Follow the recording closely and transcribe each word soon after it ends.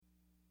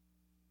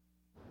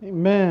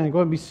Amen. Go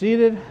ahead and be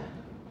seated.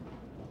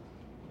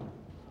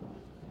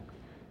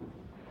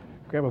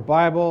 Grab a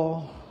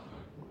Bible,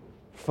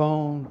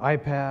 phone,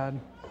 iPad,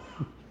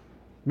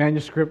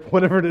 manuscript,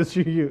 whatever it is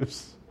you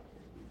use.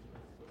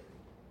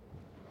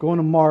 Going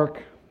to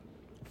Mark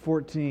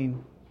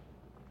 14.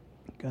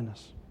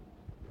 Goodness.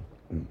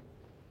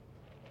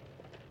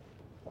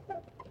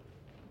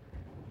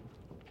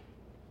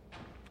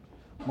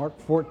 Mark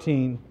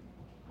 14.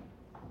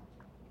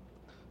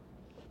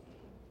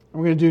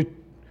 We're going to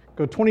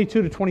go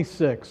 22 to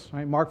 26.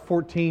 Right? Mark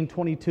 14,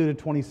 22 to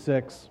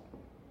 26.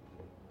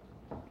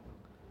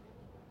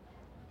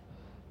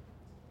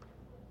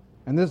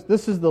 And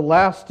this is the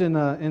last in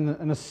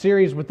a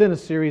series within a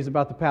series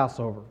about the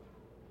Passover.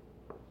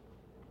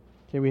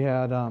 Okay, we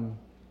had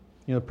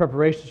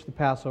preparations for the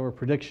Passover,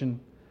 prediction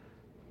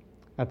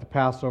at the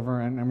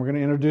Passover, and we're going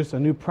to introduce a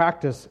new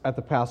practice at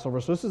the Passover.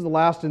 So this is the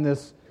last in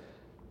this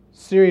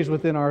series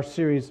within our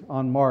series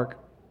on Mark.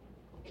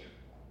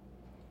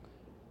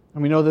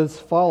 And we know this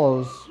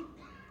follows,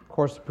 of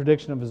course, the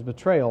prediction of his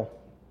betrayal.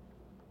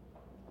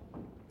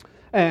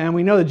 And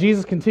we know that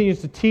Jesus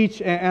continues to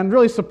teach and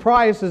really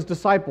surprise his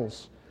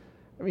disciples.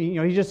 I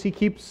mean, he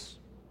keeps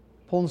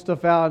pulling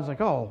stuff out. It's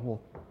like, oh,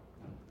 well,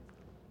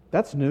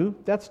 that's new.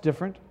 That's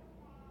different.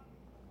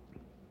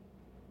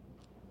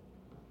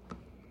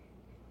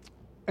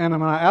 And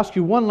I'm going to ask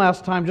you one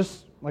last time,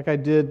 just like I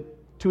did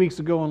 2 weeks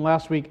ago and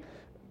last week,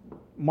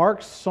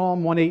 mark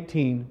Psalm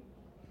 118,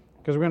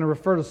 because we're going to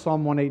refer to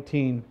Psalm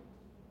 118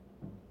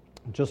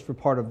 just for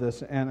part of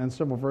this and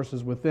several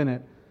verses within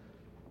it.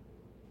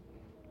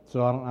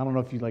 So I don't know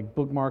if you like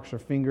bookmarks or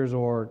fingers,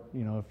 or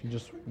if you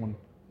just want to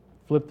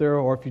flip there,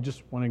 or if you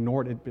just want to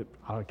ignore it.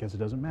 I guess it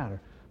doesn't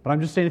matter. But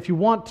I'm just saying, if you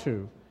want to,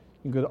 you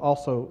can go to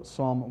also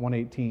Psalm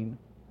 118.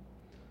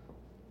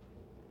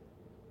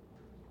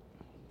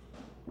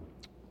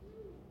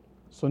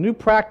 So new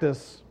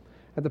practice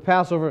at the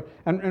Passover,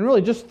 and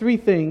really just three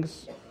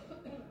things.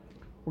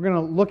 We're going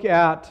to look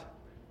at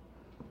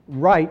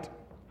rite,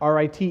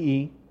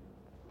 R-I-T-E,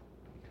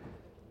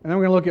 and then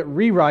we're going to look at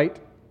rewrite,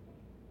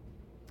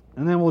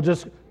 and then we'll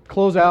just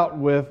close out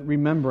with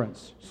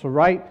remembrance. So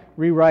rite,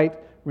 rewrite,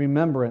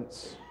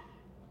 remembrance.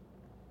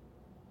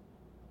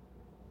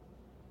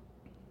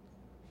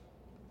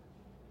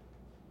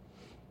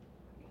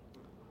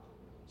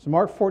 So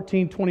Mark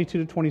 14, 22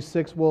 to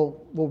 26, we'll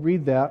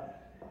read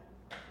that.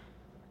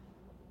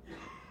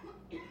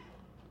 It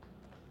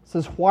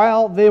says,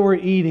 while they were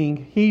eating,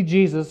 he,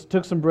 Jesus,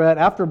 took some bread.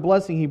 After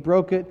blessing, he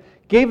broke it,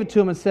 gave it to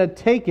them, and said,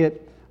 "Take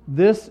it,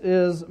 this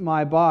is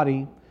my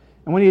body."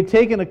 And when he had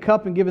taken a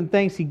cup and given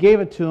thanks, he gave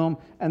it to them,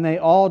 and they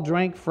all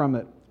drank from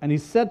it. And he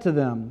said to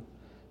them,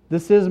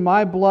 "This is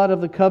my blood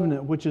of the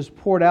covenant, which is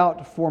poured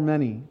out for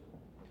many.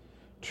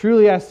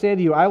 Truly I say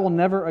to you, I will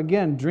never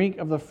again drink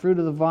of the fruit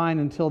of the vine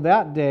until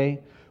that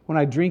day when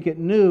I drink it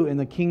new in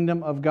the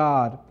kingdom of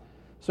God."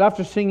 So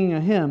after singing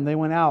a hymn, they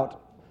went out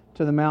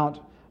to the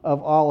Mount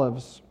of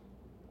Olives.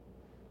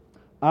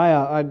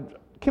 I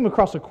came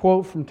across a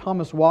quote from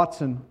Thomas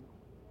Watson.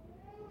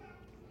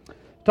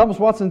 Thomas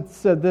Watson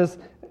said this.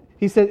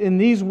 He said, in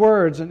these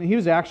words, and he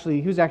was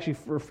actually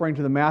referring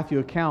to the Matthew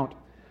account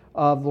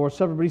of the Lord's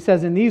Supper, but he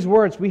says, in these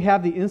words, we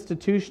have the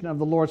institution of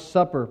the Lord's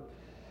Supper.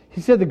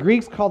 He said the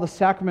Greeks call the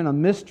sacrament a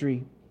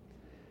mystery,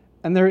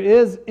 and there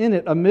is in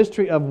it a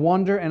mystery of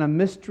wonder and a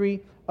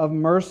mystery of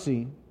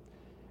mercy.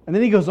 And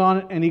then he goes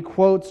on and he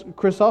quotes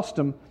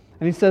Chrysostom,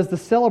 and he says, the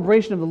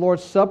celebration of the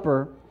Lord's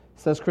Supper,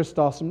 says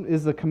Chrysostom,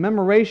 is the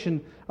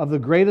commemoration of the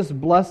greatest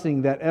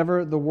blessing that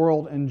ever the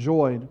world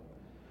enjoyed.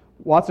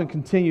 Watson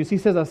continues, he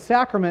says, a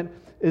sacrament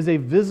is a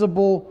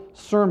visible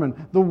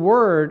sermon. The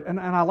Word, and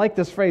I like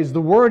this phrase,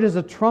 the Word is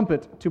a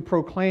trumpet to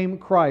proclaim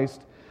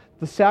Christ.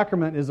 The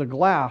sacrament is a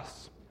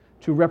glass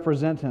to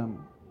represent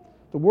Him.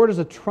 The Word is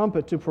a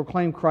trumpet to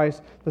proclaim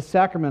Christ. The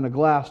sacrament, a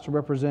glass to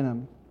represent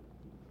Him.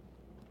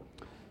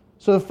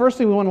 So the first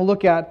thing we want to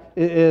look at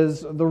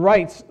is the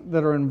rites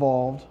that are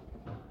involved.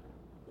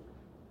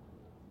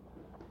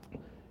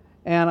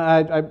 And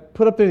I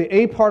put up there the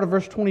A part of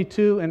verse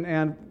 22,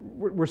 and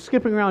we're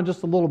skipping around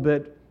just a little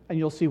bit, and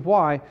you'll see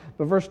why.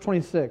 But verse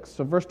 26,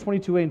 so verse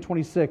 22a and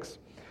 26.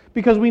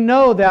 Because we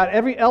know that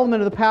every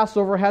element of the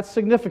Passover had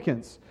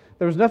significance.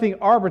 There was nothing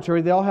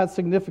arbitrary, they all had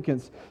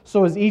significance.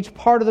 So as each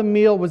part of the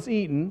meal was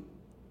eaten,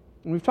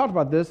 and we've talked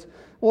about this,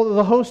 well,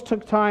 the host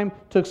took time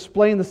to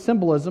explain the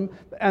symbolism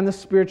and the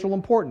spiritual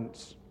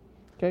importance,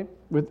 okay,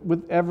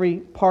 with every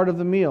part of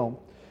the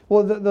meal.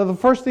 Well, the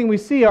first thing we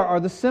see are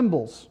the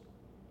symbols.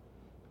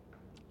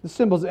 The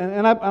symbols,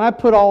 and I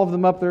put all of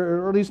them up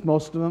there, or at least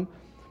most of them,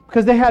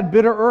 because they had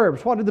bitter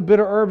herbs. What did the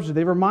bitter herbs do?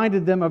 They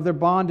reminded them of their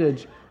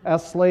bondage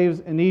as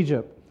slaves in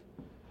Egypt.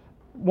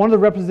 One of the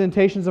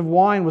representations of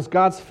wine was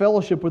God's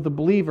fellowship with the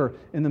believer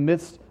in the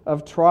midst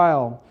of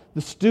trial.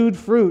 The stewed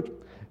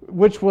fruit,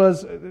 which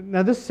was,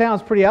 now this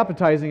sounds pretty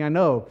appetizing, I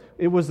know.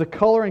 It was the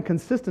color and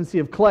consistency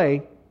of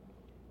clay.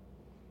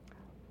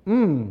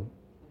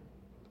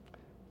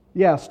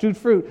 Yeah, stewed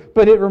fruit.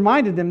 But it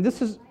reminded them,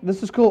 this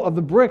is cool, of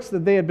the bricks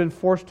that they had been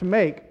forced to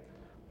make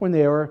when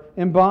they were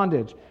in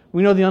bondage.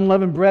 We know the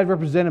unleavened bread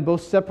represented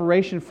both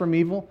separation from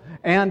evil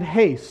and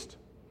haste.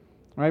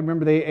 Right?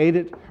 Remember, they ate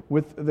it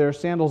with their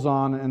sandals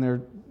on and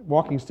their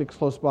walking sticks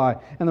close by.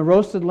 And the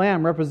roasted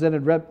lamb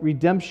represented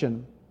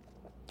redemption.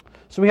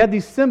 So we had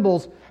these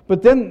symbols,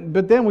 but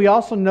then we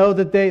also know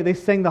that they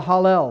sang the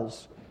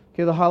Hallels.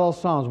 Okay, the Hallel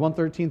Psalms,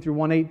 113 through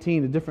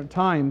 118 at different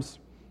times.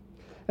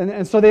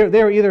 And so they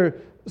were either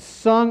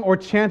sung or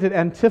chanted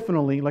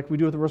antiphonally, like we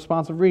do with the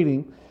responsive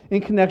reading, in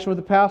connection with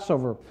the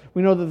Passover.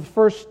 We know that the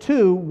first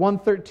two,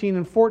 113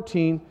 and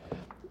 14,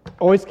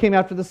 always came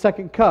after the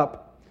second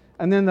cup.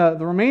 And then the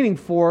remaining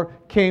four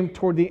came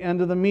toward the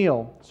end of the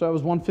meal. So it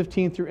was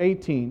 115 through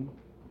 18.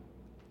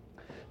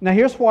 Now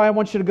here's why I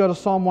want you to go to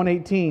Psalm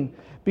 118.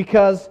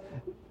 Because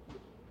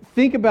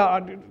think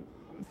about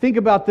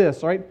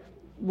this, all right?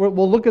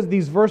 We'll look at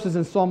these verses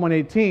in Psalm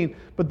 118,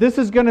 but this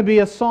is going to be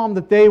a psalm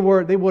that they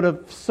would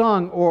have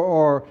sung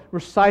or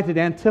recited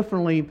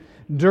antiphonally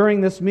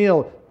during this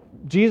meal.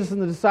 Jesus and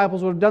the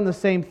disciples would have done the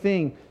same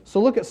thing. So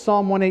look at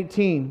Psalm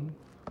 118.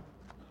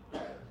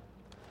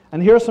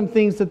 And here are some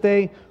things that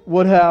they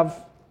would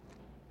have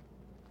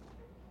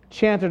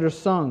chanted or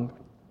sung.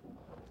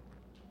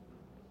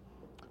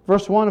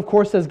 Verse 1, of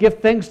course, says, "Give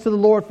thanks to the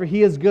Lord, for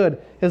He is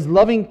good. His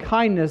loving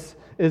kindness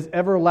is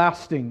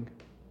everlasting."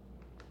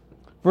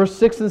 Verse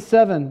 6 and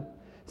 7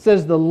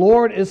 says, "The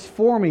Lord is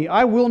for me.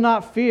 I will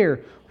not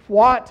fear.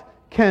 What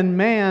can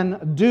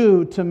man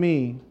do to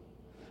me?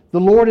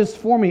 The Lord is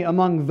for me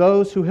among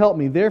those who help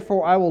me.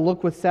 Therefore I will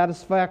look with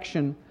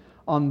satisfaction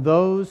on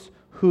those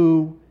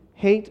who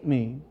hate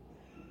me."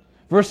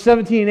 Verse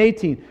 17 and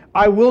 18,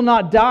 "I will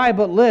not die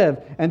but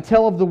live and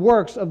tell of the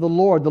works of the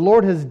Lord. The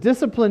Lord has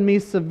disciplined me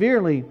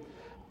severely,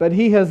 but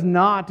He has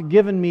not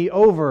given me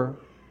over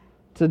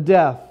to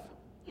death."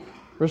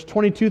 Verse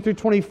 22 through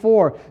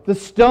 24, "The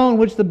stone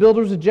which the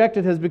builders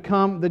rejected has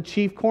become the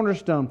chief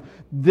cornerstone.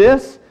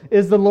 This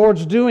is the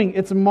Lord's doing.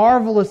 It's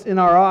marvelous in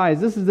our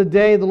eyes. This is the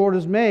day the Lord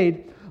has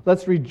made.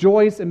 Let's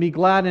rejoice and be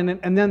glad in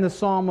it." And then the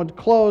psalm would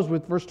close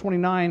with verse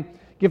 29,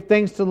 "Give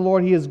thanks to the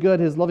Lord, He is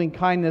good. His loving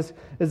kindness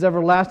is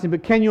everlasting."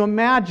 But can you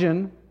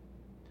imagine?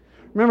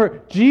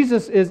 Remember,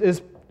 Jesus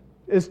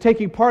is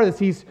taking part of this.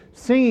 He's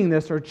singing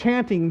this or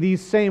chanting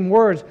these same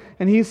words.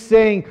 And He's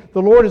saying,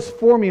 "The Lord is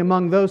for me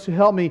among those who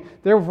help me.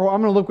 Therefore,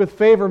 I'm going to look with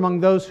favor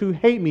among those who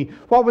hate me."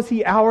 What was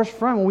He hours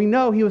from? Well, we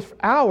know He was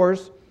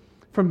hours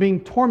from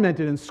being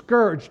tormented and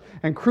scourged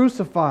and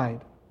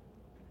crucified.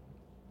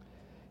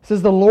 It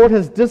says, "The Lord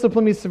has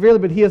disciplined me severely,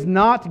 but He has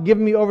not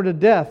given me over to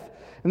death."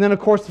 And then, of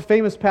course, the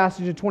famous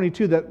passage in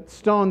 22, that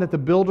stone that the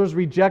builders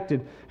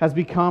rejected has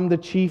become the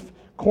chief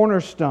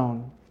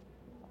cornerstone.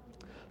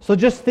 So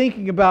just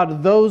thinking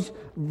about those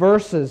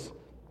verses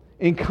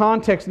in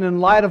context and in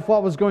light of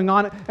what was going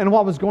on and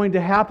what was going to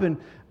happen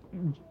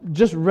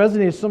just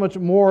resonated so much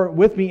more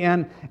with me,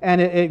 and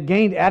it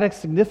gained added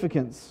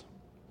significance.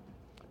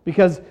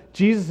 Because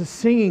Jesus is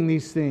singing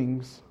these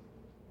things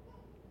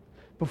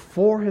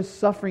before His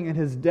suffering and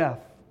His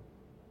death.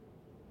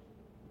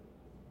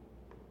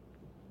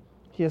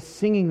 He is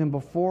singing them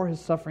before His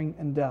suffering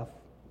and death.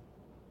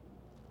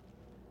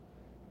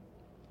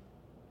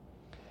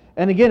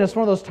 And again, it's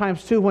one of those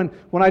times too when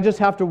I just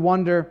have to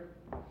wonder,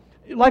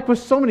 like with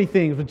so many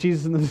things with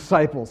Jesus and the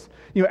disciples,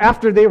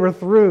 after they were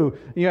through,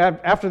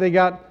 after they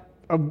got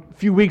a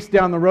few weeks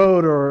down the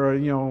road, or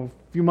a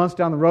few months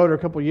down the road, or a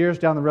couple of years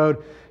down the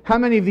road, how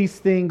many of these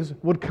things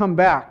would come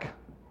back,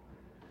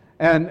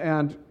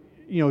 and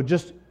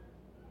just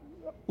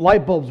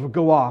light bulbs would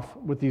go off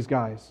with these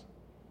guys,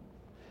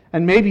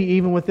 and maybe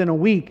even within a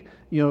week,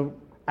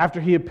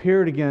 after He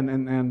appeared again,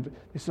 and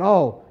they said,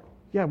 "Oh,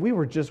 yeah,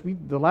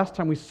 the last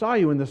time we saw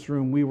you in this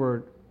room, we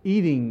were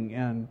eating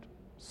and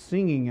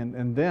singing,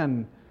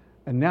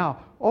 and now,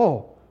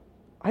 oh,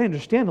 I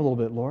understand a little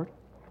bit, Lord."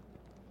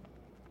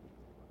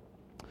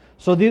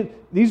 So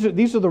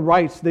these are the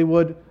rites they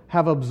would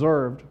have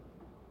observed.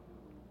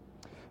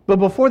 But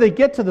before they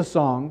get to the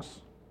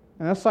songs,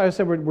 and that's why I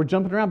said we're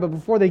jumping around, but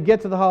before they get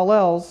to the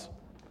Hallels,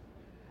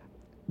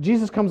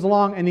 Jesus comes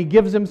along and He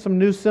gives them some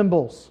new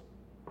symbols.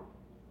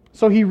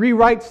 So He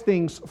rewrites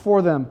things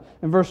for them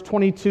in verse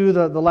 22,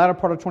 the latter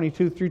part of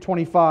 22 through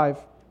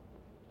 25.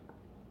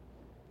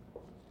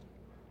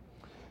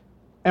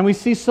 And we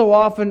see so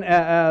often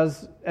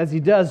as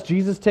He does,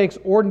 Jesus takes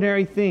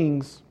ordinary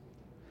things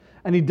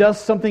and He does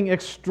something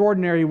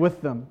extraordinary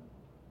with them.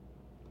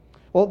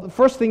 Well, the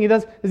first thing He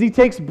does is He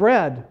takes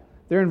bread.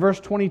 There in verse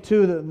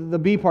 22, the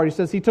B part, He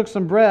says, He took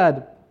some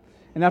bread,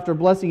 and after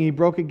blessing, He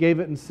broke it, gave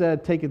it, and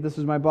said, "Take it, this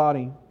is my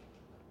body."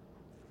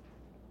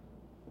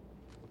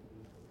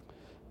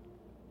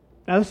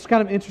 Now, this is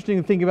kind of interesting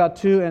to think about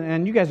too,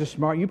 and you guys are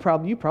smart. You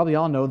probably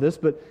all know this,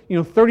 but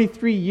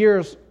 33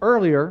 years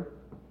earlier,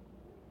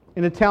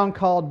 in a town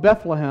called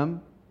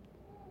Bethlehem.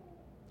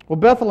 Well,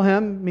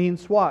 Bethlehem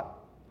means what?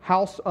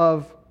 House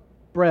of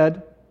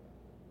bread.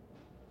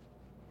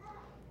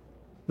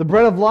 The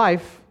bread of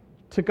life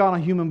took on a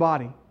human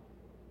body.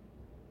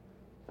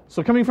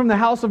 So coming from the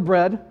house of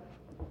bread,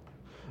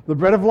 the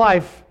bread of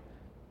life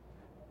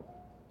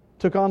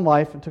took on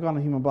life and took on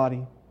a human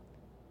body.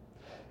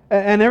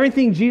 And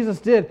everything Jesus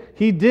did,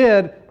 He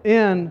did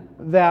in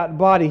that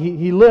body.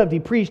 He lived, He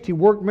preached, He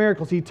worked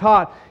miracles, He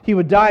taught, He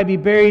would die, be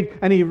buried,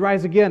 and He'd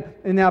rise again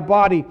in that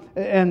body.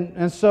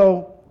 And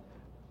so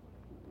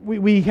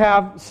we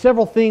have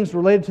several things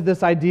related to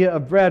this idea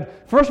of bread.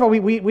 First of all,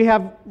 we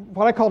have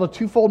what I call a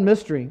twofold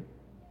mystery.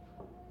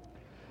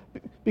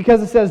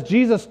 Because it says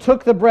Jesus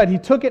took the bread, He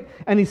took it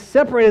and He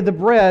separated the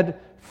bread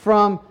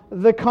from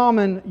the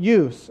common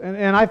use.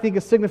 And I think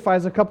it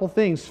signifies a couple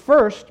things.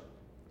 First,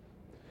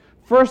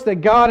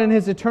 that God in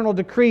His eternal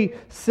decree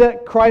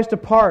set Christ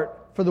apart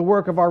for the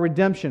work of our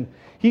redemption.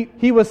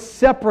 He was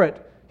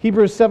separate.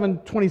 Hebrews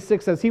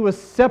 7:26 says He was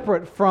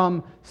separate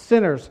from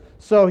sinners.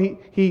 So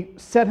He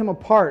set Him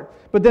apart.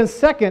 But then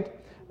second,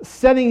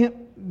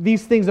 setting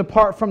these things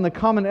apart from the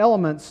common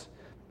elements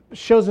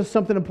shows us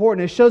something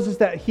important. It shows us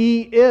that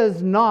He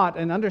is not,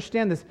 and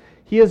understand this,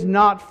 He is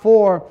not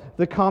for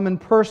the common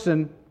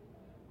person.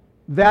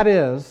 That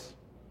is,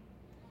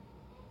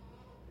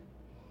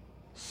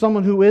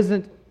 someone who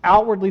isn't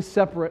outwardly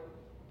separate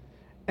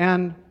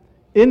and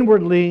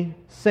inwardly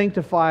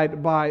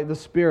sanctified by the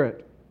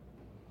Spirit.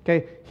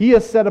 Okay, He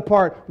is set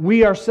apart.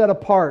 We are set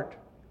apart.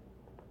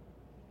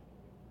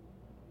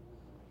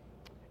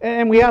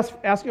 And we ask,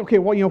 okay,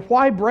 well,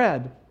 why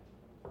bread?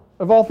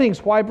 Of all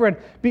things, why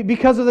bread?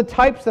 Because of the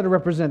types that are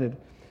represented.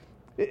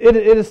 It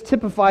is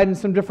typified in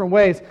some different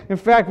ways. In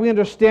fact, we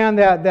understand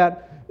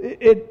that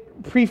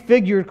it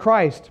prefigured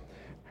Christ.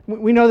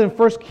 We know that in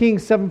 1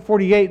 Kings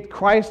 7:48,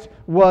 Christ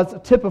was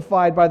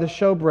typified by the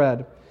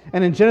showbread.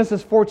 And in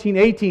Genesis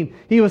 14:18,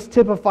 He was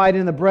typified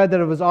in the bread that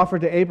was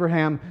offered to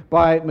Abraham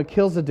by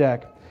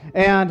Melchizedek.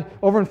 And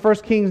over in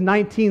 1 Kings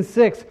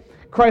 19:6,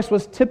 Christ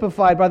was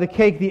typified by the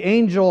cake the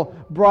angel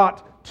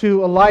brought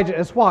to Elijah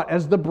as what?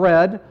 As the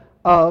bread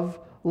of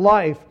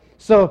life.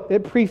 So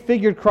it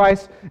prefigured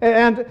Christ.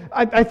 And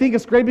I think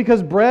it's great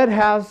because bread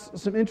has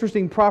some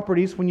interesting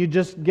properties when you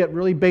just get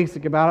really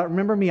basic about it.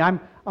 Remember me, I'm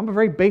a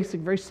very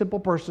basic, very simple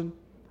person.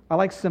 I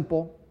like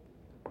simple.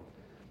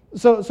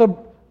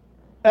 So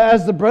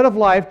as the bread of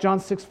life, John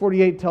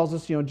 6:48 tells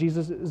us,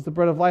 Jesus is the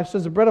bread of life. So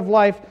as the bread of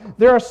life,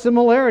 there are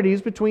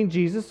similarities between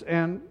Jesus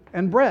and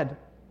bread.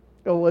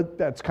 Well,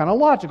 that's kind of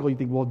logical. You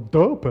think, well,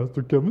 duh,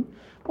 Pastor Kevin.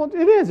 Well,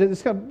 it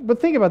is. But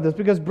think about this,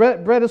 because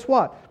bread is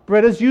what?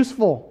 Bread is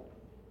useful.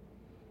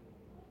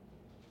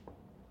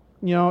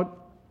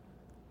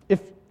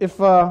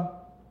 If I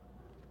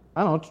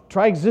don't know,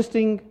 try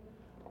existing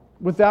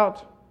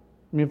without,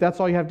 if that's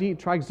all you have to eat,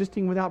 try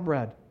existing without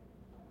bread.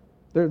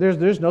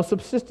 There's no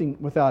subsisting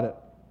without it.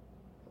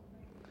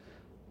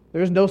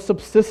 There's no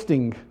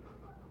subsisting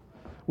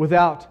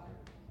without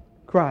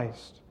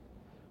Christ.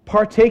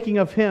 Partaking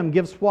of Him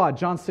gives what?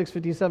 John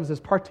 6:57 says,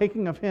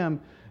 partaking of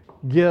Him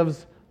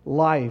gives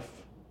life.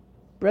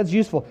 Bread's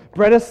useful.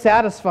 Bread is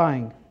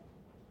satisfying.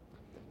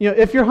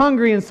 If you're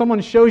hungry and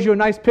someone shows you a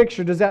nice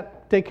picture, does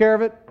that take care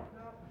of it?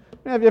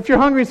 If you're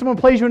hungry and someone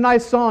plays you a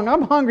nice song,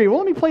 I'm hungry, well,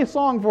 let me play a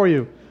song for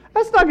you.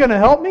 That's not going to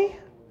help me.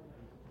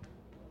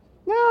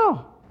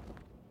 No.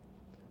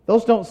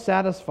 Those don't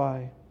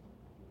satisfy.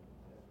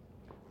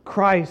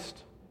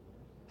 Christ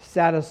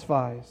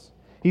satisfies.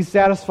 He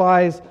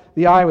satisfies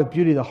the eye with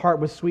beauty, the heart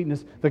with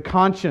sweetness, the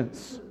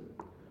conscience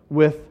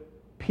with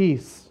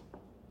peace.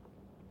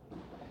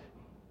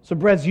 So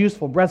bread's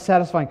useful, bread's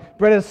satisfying,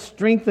 bread is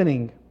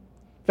strengthening.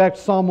 In fact,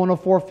 Psalm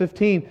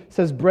 104:15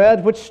 says,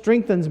 bread which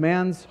strengthens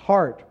man's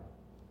heart.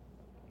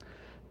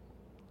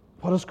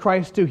 What does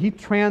Christ do? He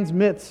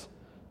transmits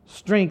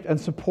strength and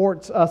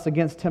supports us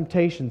against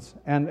temptations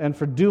and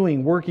for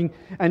doing, working,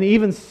 and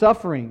even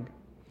suffering.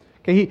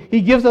 Okay, He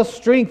gives us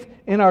strength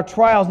in our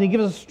trials, and He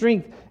gives us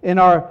strength in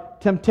our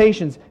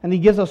temptations, and He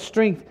gives us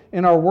strength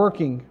in our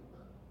working.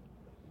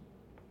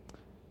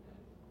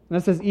 And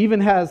it says,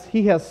 even as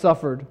He has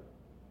suffered,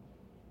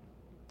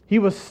 He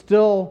was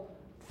still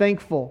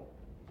thankful.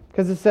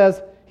 Because it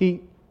says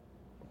He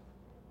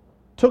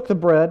took the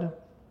bread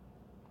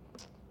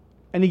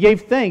and He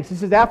gave thanks. He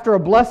says after a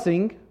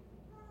blessing,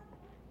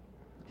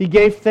 He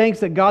gave thanks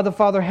that God the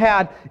Father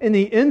had in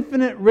the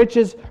infinite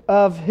riches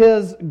of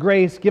His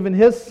grace, given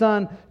His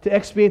Son to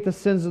expiate the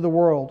sins of the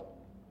world.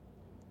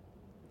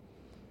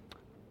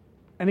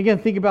 And again,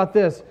 think about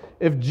this.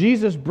 If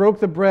Jesus broke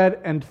the bread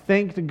and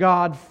thanked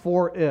God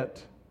for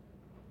it,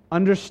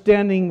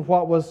 understanding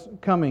what was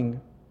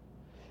coming,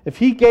 if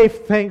He gave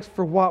thanks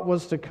for what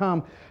was to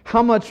come,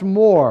 how much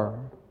more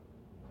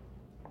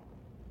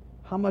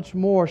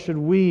should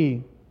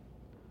we,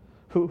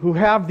 who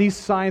have these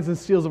signs and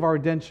seals of our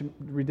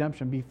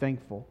redemption, be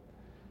thankful?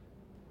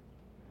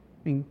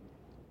 I mean,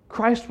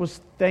 Christ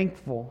was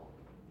thankful,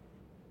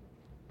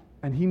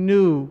 and He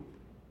knew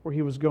where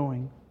He was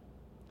going.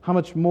 How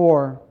much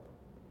more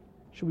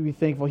should we be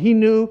thankful? He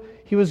knew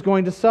He was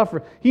going to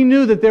suffer. He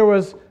knew that there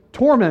was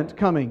torment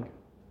coming.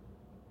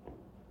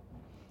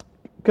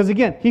 Because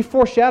again, He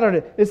foreshadowed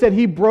it. It said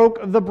He broke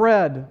the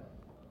bread.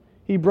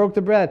 He broke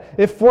the bread.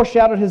 It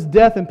foreshadowed His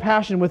death and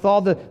passion with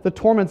all the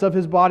torments of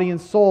His body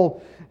and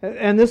soul.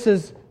 And this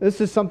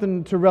is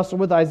something to wrestle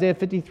with. Isaiah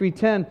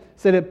 53:10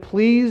 said it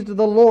pleased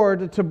the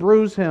Lord to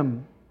bruise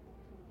Him.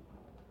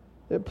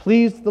 It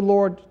pleased the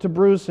Lord to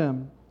bruise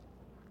him.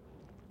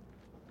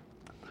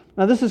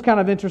 Now this is kind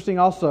of interesting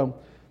also.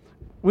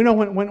 We know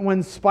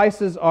when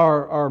spices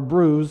are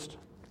bruised,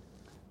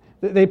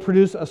 they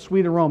produce a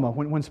sweet aroma.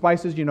 When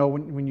spices,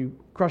 when you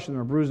crush them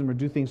or bruise them or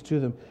do things to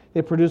them,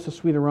 they produce a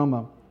sweet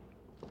aroma.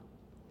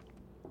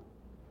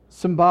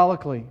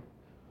 Symbolically,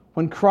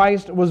 when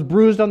Christ was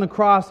bruised on the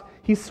cross,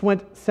 He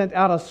sent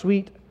out a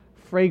sweet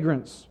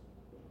fragrance.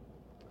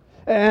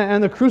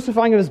 And the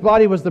crucifying of His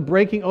body was the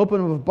breaking open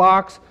of a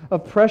box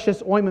of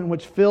precious ointment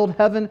which filled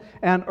heaven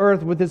and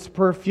earth with its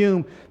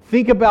perfume.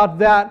 Think about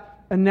that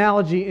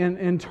analogy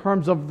in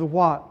terms of the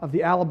what? Of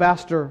the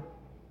alabaster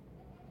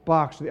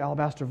box, the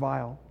alabaster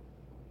vial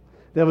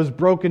that was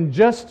broken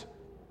just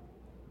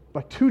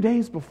 2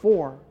 days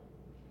before.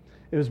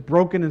 It was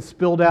broken and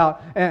spilled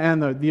out,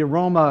 and the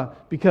aroma,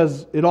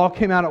 because it all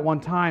came out at one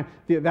time,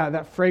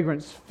 that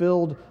fragrance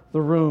filled the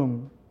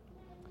room.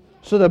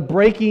 So the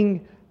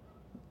breaking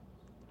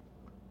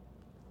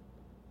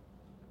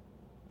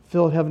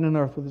filled heaven and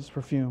earth with its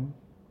perfume.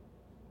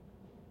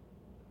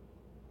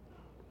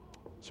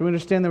 So we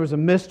understand there was a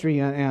mystery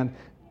and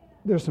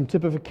there's some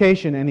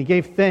typification, and He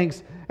gave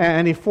thanks,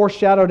 and He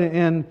foreshadowed it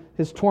in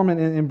His torment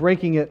in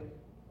breaking it.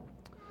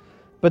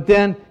 But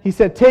then He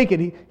said, take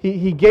it.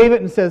 He gave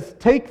it and says,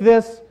 take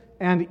this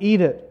and eat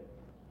it.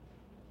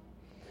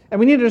 And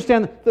we need to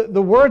understand that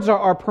the words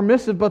are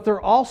permissive, but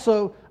they're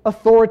also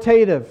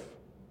authoritative.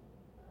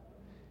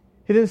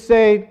 He didn't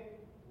say,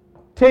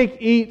 take,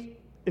 eat,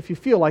 if you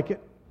feel like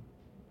it.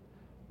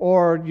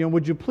 Or,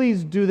 would you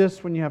please do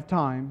this when you have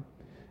time?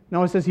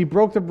 No, it says He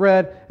broke the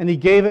bread and He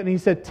gave it and He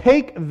said,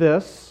 take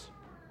this.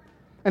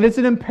 And it's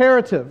an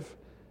imperative.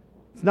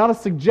 It's not a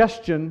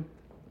suggestion.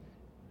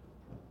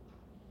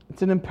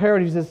 It's an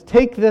imperative. He says,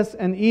 take this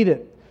and eat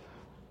it.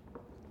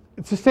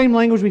 It's the same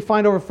language we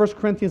find over 1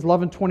 Corinthians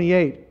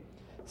 11:28. It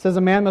says,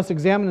 a man must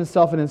examine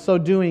himself, and in so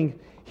doing,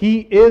 he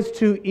is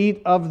to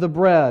eat of the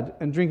bread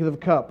and drink of the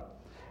cup.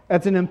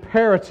 That's an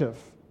imperative.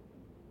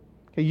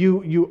 Okay,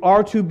 you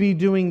are to be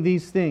doing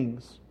these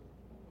things.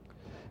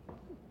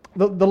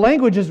 The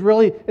language is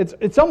really,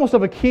 it's almost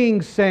of a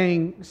king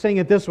saying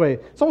it this way.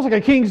 It's almost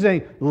like a king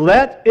saying,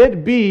 let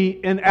it be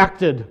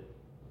enacted.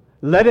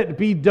 Let it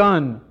be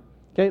done.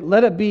 Okay,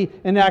 let it be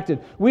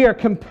enacted. We are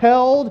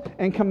compelled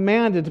and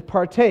commanded to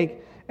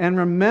partake and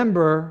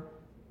remember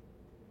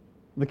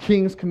the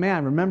king's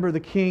command. Remember the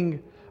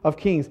King of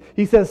Kings.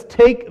 He says,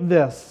 take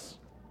this.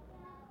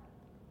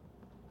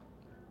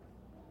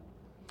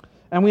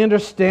 And we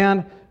understand,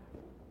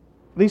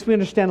 at least we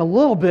understand a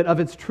little bit of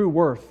its true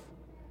worth,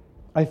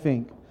 I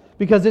think.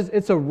 Because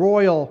it's a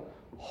royal,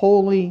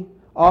 holy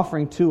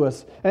offering to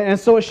us. And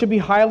so it should be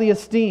highly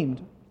esteemed.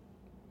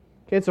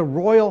 Okay, it's a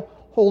royal,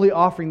 holy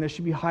offering that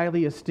should be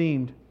highly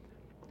esteemed.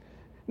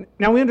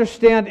 Now we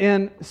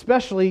understand,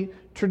 especially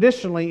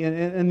traditionally,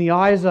 in the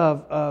eyes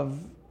of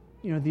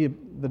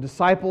the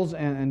disciples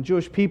and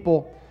Jewish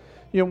people,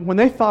 when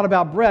they thought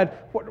about bread,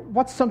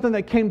 what's something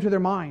that came to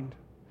their mind?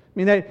 I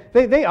mean,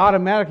 they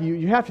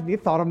automatically, they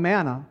thought of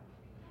manna.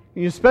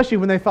 Especially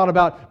when they thought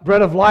about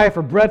bread of life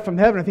or bread from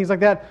heaven and things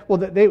like that. Well,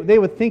 they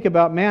would think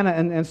about manna,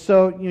 and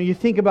so you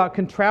think about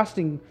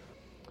contrasting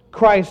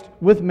Christ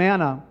with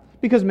manna.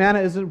 Because manna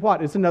is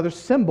what? It's another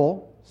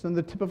symbol. It's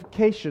another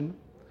typification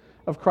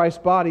of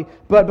Christ's body.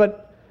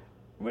 But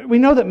we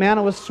know that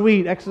manna was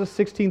sweet. Exodus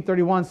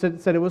 16:31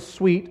 said it was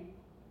sweet.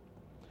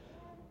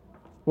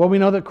 Well, we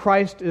know that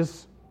Christ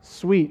is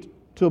sweet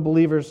to a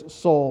believer's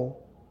soul.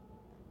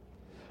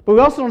 But we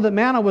also know that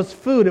manna was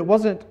food. It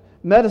wasn't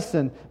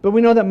medicine. But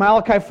we know that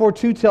Malachi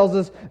 4:2 tells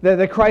us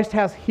that Christ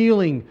has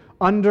healing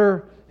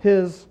under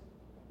His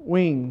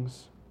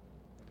wings.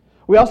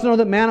 We also know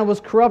that manna was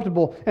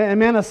corruptible, and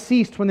manna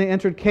ceased when they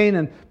entered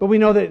Canaan. But we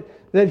know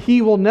that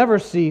He will never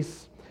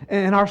cease,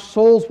 and our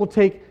souls will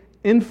take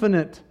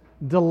infinite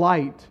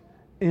delight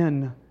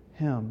in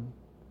Him.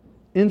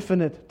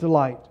 Infinite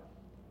delight.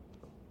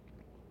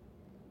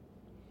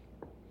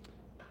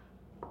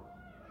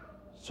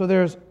 So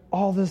there's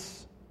all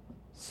this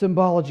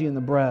symbology in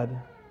the bread.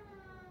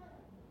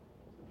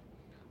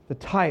 The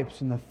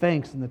types and the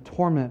thanks and the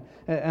torment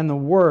and the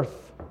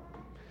worth.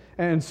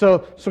 And so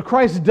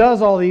Christ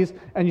does all these,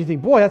 and you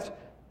think, boy, that's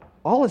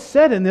all it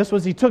said in this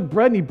was He took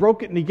bread and He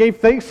broke it and He gave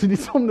thanks and He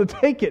told them to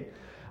take it.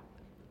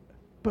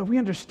 But we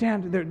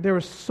understand there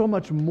is so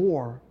much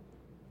more.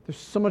 There's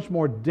so much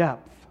more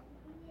depth.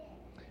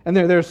 And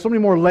there's so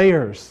many more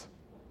layers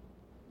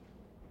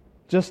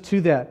just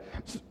to that.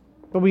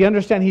 But we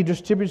understand He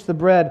distributes the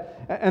bread,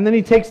 and then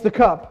He takes the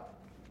cup.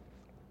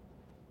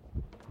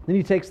 Then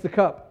He takes the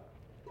cup.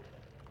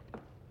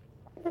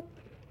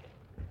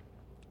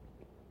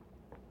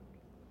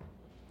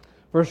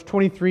 Verse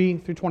 23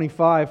 through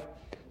 25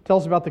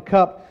 tells about the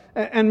cup.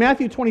 And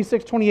Matthew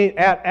 26:28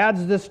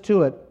 adds this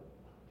to it.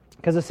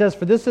 Because it says,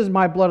 for this is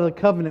my blood of the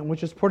covenant,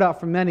 which is poured out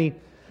for many.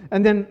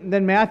 And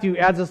then Matthew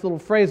adds this little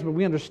phrase, but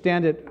we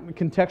understand it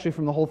contextually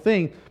from the whole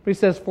thing. But he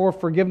says, for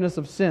forgiveness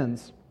of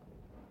sins.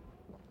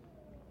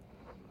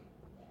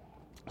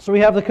 So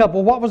we have the cup.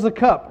 Well, what was the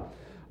cup?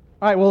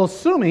 All right, well,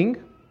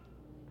 assuming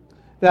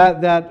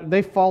that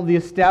they followed the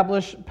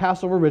established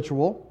Passover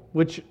ritual,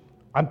 which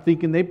I'm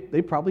thinking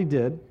they probably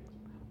did.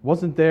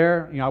 Wasn't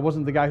there, I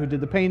wasn't the guy who did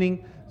the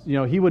painting,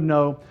 he would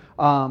know.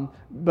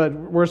 But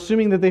we're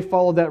assuming that they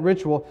followed that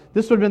ritual.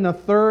 This would have been the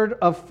third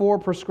of 4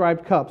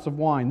 prescribed cups of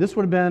wine. This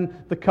would have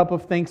been the cup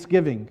of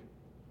thanksgiving.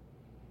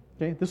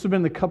 Okay, this would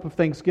have been the cup of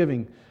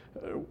thanksgiving,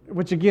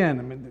 which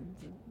again,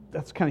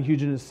 that's kind of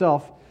huge in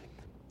itself.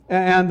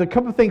 And the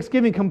cup of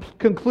thanksgiving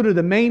concluded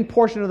the main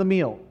portion of the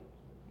meal.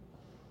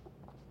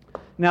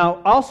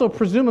 Now, also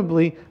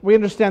presumably, we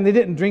understand they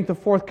didn't drink the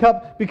 4th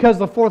cup because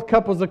the 4th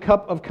cup was a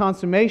cup of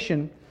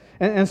consummation.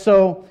 And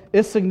so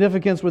its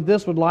significance with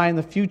this would lie in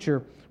the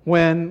future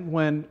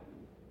when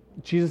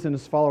Jesus and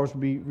His followers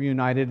would be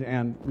reunited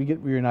and we get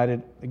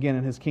reunited again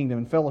in His kingdom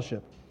and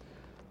fellowship.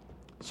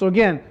 So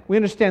again, we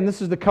understand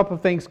this is the cup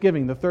of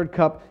thanksgiving, the 3rd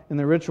cup in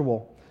the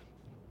ritual.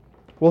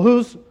 Well,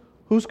 whose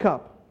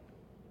cup?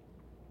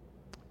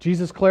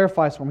 Jesus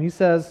clarifies for him. He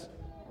says,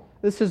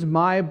 "This is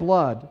my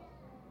blood."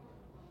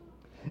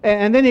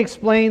 And then He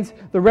explains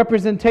the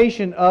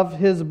representation of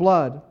His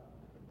blood.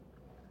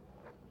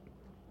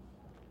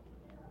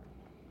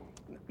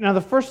 Now,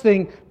 the first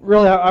thing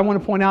really I want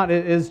to point out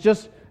is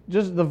just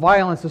the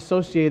violence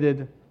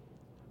associated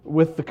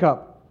with the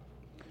cup.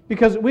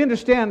 Because we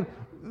understand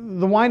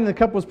the wine in the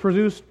cup was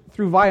produced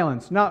through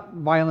violence, not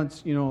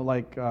violence,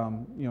 like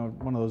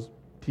one of those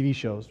TV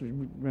shows.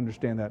 We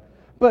understand that.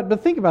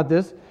 But think about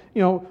this.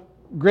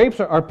 Grapes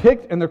are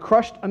picked and they're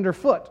crushed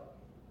underfoot,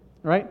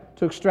 right,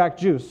 to extract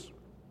juice.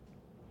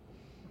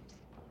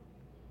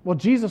 Well,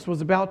 Jesus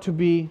was about to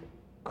be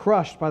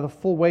crushed by the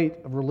full weight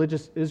of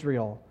religious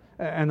Israel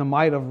and the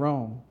might of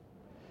Rome.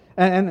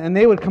 And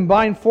they would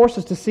combine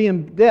forces to see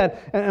Him dead.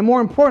 And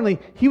more importantly,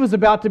 He was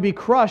about to be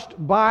crushed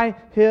by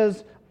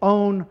His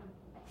own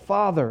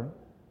Father.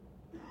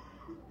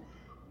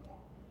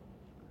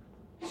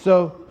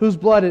 So, whose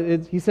blood?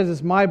 He says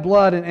it's my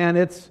blood, and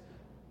it's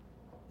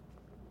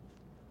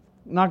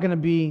not going to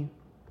be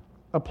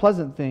a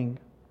pleasant thing.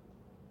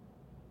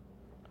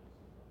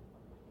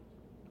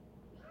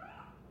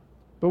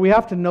 But we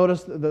have to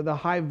notice the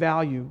high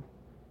value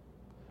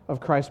of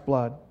Christ's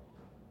blood.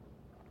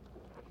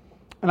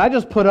 And I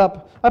put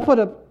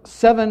up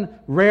 7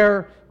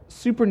 rare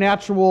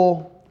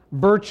supernatural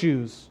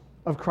virtues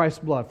of Christ's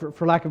blood,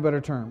 for lack of a better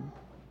term.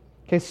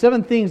 Okay,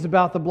 7 things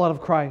about the blood of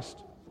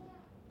Christ.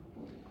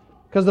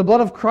 Because the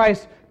blood of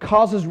Christ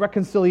causes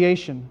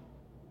reconciliation.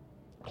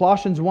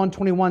 Colossians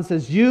 1:21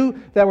 says, "You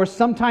that were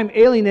sometime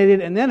alienated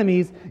and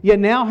enemies, yet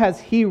now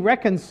has He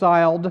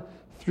reconciled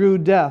through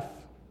death."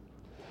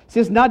 See,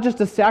 it's not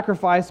just a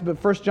sacrifice, but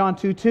 1 John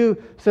 2:2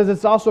 says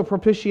it's also a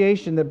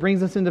propitiation that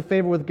brings us into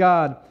favor with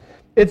God.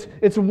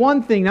 It's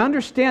one thing, now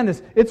understand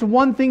this, it's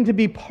one thing to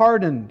be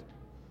pardoned.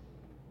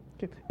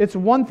 It's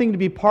one thing to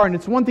be pardoned.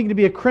 It's one thing to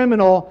be a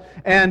criminal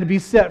and to be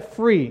set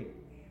free.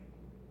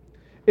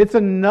 It's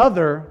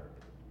another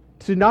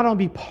to not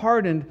only be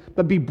pardoned,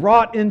 but be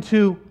brought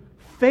into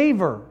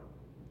favor.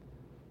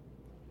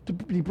 To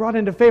be brought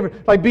into favor.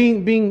 Like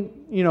being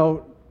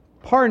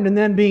pardoned and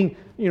then being,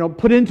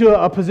 put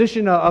into a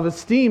position of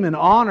esteem and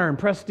honor and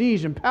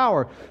prestige and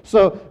power.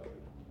 So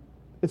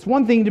it's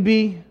one thing to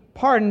be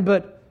pardoned,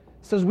 but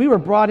it says we were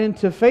brought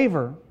into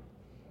favor.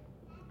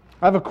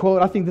 I have a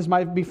quote, I think this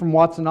might be from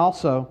Watson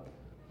also,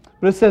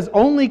 but it says,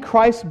 "Only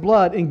Christ's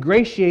blood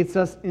ingratiates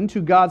us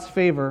into God's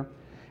favor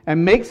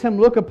and makes Him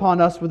look upon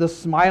us with a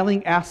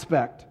smiling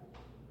aspect."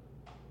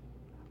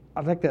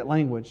 I like that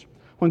language.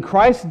 When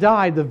Christ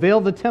died, the veil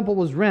of the temple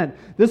was rent.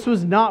 This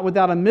was not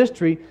without a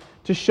mystery,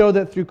 to show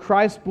that through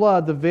Christ's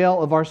blood the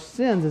veil of our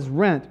sins is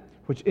rent,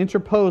 which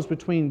interposed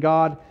between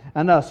God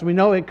and us. So we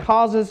know it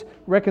causes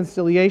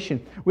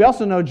reconciliation. We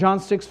also know John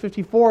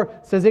 6:54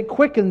 says it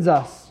quickens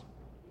us.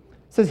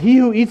 It says, "He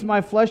who eats my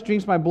flesh,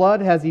 drinks my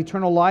blood, has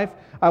eternal life.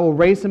 I will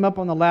raise him up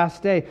on the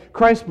last day."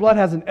 Christ's blood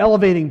has an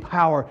elevating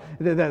power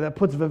that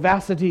puts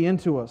vivacity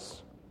into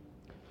us.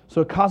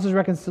 So it causes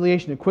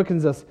reconciliation. It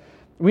quickens us.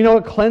 We know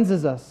it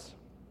cleanses us.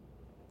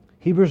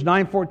 Hebrews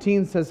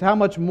 9:14 says, "How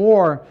much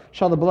more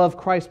shall the blood of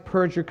Christ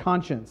purge your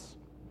conscience?"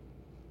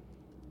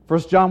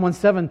 1 John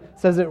 1:7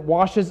 says it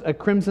washes a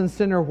crimson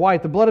sinner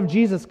white. The blood of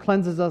Jesus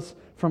cleanses us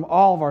from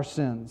all of our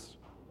sins.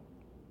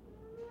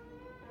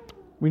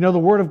 We know the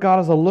Word of God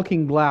is a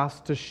looking glass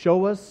to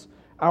show us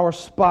our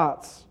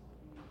spots.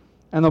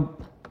 And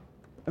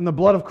the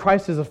blood of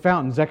Christ is a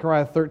fountain.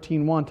 Zechariah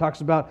 13:1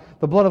 talks about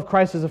the blood of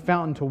Christ is a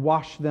fountain to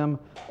wash them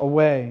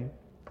away.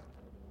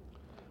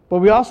 But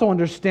we also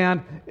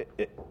understand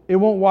it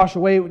won't wash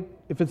away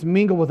if it's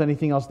mingled with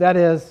anything else. That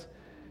is,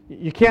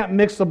 you can't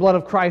mix the blood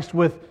of Christ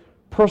with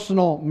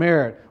personal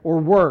merit or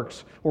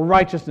works or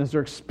righteousness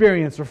or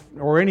experience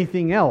or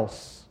anything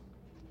else.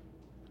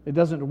 It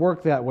doesn't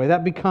work that way.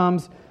 That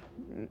becomes,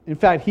 in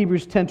fact,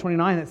 Hebrews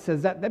 10:29, it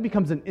says that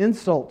becomes an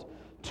insult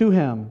to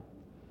Him.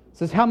 It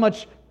says, "How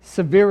much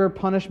severer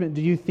punishment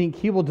do you think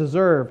He will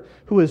deserve,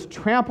 who has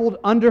trampled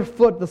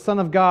underfoot the Son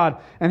of God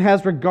and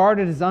has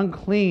regarded as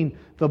unclean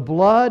the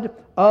blood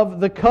of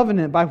the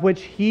covenant by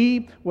which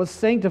He was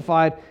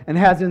sanctified and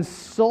has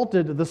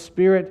insulted the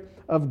Spirit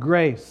of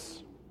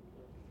grace?"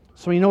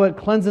 So we know it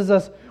cleanses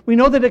us. We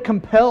know that it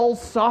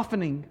compels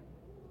softening.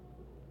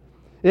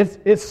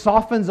 It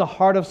softens a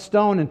heart of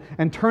stone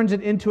and turns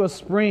it into a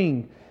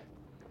spring.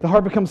 The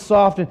heart becomes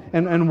soft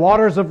and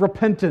waters of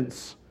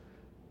repentance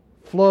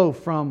flow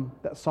from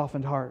that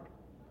softened heart.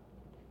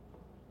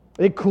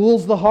 It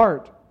cools the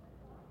heart.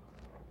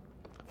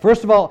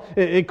 First of all,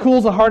 it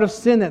cools a heart of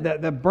sin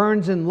that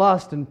burns in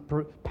lust and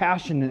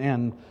passion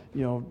and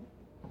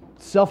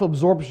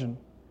self-absorption.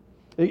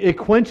 It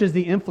quenches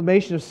the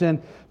inflammation of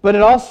sin, but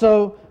it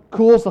also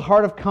cools the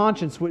heart of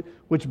conscience,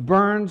 which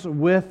burns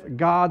with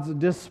God's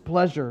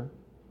displeasure.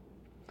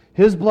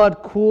 His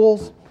blood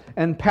cools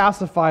and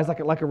pacifies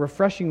like a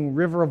refreshing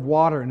river of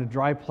water in a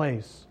dry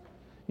place.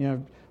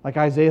 Like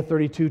Isaiah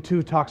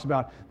 32:2 talks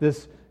about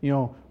this,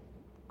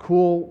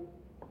 cool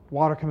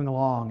water coming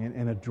along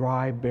in a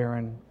dry,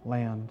 barren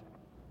land.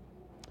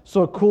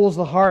 So it cools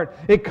the heart.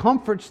 It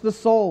comforts the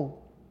soul.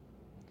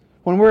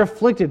 When we're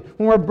afflicted,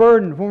 when we're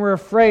burdened, when we're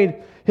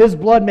afraid, His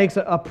blood makes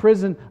a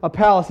prison a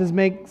palace. His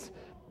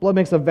blood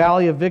makes a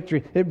valley of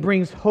victory. It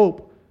brings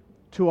hope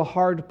to a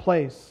hard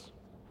place.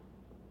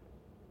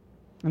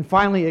 And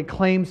finally, it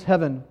claims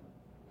heaven.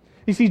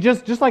 You see,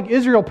 just like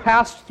Israel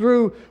passed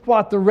through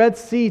the Red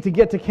Sea to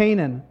get to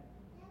Canaan,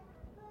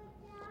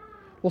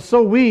 well,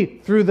 so we,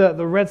 through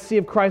the Red Sea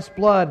of Christ's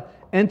blood,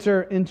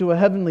 enter into a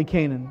heavenly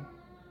Canaan.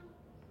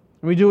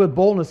 And we do it with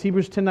boldness.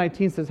 Hebrews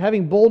 10:19 says,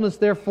 having boldness,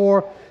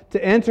 therefore,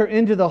 to enter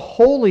into the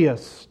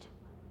holiest.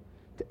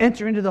 To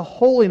enter into the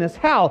holiness.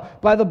 How?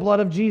 By the blood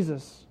of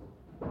Jesus.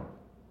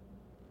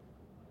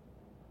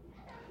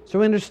 So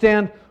we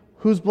understand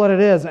whose blood it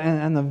is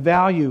and the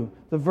value,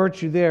 the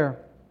virtue there.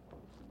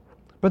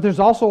 But there's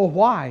also a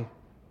why.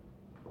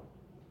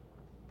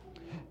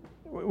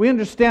 We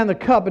understand the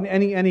cup,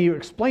 and he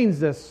explains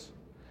this.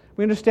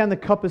 We understand the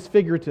cup is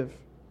figurative.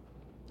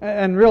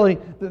 And really,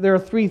 there are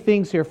three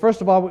things here.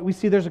 First of all, we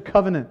see there's a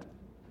covenant.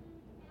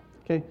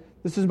 Okay,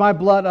 this is my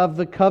blood of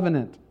the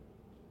covenant.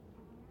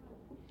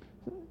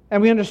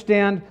 And we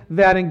understand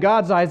that in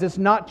God's eyes, it's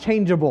not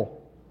changeable.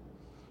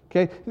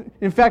 Okay,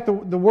 in fact,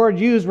 the word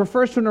used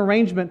refers to an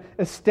arrangement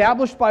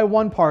established by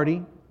one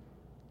party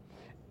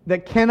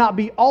that cannot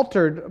be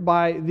altered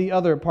by the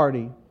other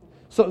party.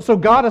 So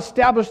God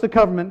established the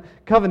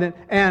covenant,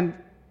 and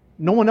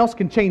no one else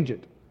can change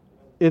it.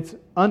 It's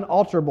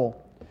unalterable.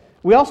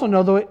 We also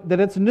know that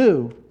it's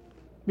new,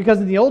 because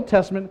in the Old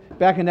Testament,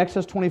 back in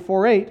Exodus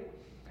 24:8,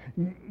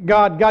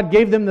 God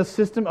gave them the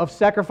system of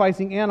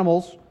sacrificing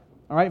animals,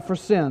 all right, for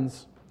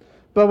sins.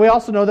 But we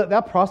also know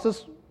that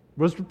process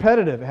was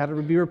repetitive. It had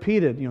to be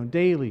repeated,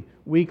 daily,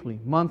 weekly,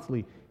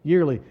 monthly,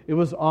 yearly. It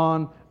was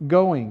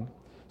ongoing.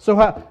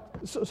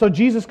 So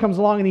Jesus comes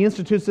along and He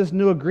institutes this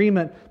new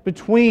agreement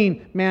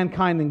between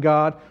mankind and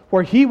God,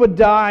 where He would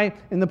die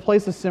in the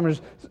place of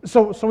sinners.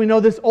 So we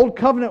know this old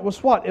covenant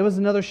was what? It was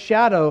another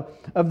shadow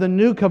of the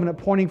new covenant,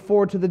 pointing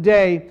forward to the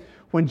day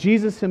when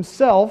Jesus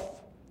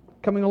Himself,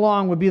 coming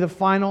along, would be the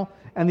final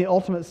and the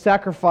ultimate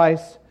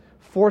sacrifice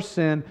for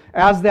sin,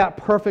 as that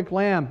perfect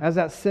lamb, as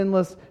that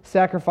sinless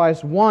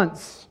sacrifice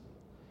once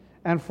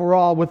and for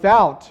all,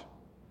 without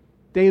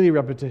daily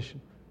repetition,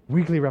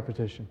 weekly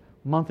repetition,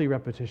 monthly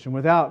repetition,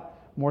 without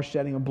more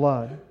shedding of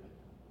blood.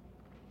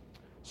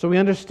 So we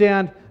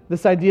understand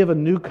this idea of a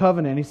new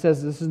covenant. He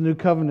says this is a new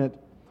covenant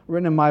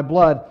written in my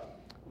blood.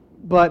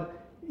 But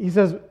he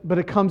says, but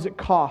it comes at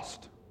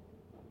cost.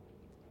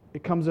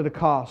 It comes at a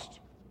cost.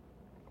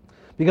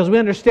 Because we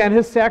understand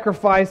His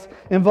sacrifice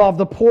involved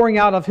the pouring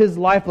out of His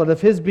lifeblood,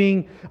 of His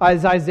being,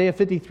 as Isaiah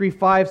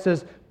 53:5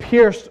 says,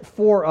 pierced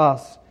for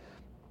us.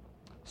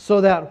 So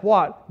that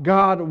what?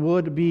 God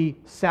would be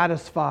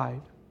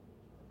satisfied.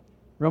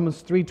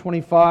 Romans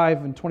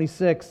 3:25 and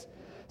 26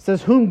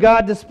 says, whom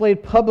God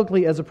displayed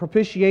publicly as a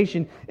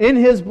propitiation in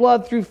His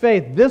blood through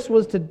faith. This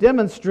was to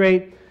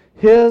demonstrate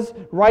His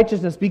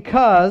righteousness,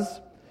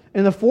 because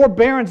in the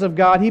forbearance of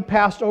God He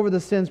passed over the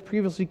sins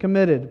previously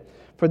committed,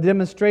 for the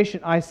demonstration,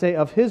 I say,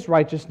 of His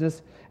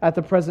righteousness at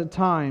the present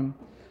time,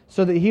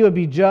 so that He would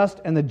be just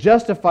and the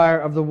justifier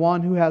of the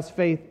one who has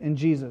faith in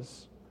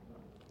Jesus.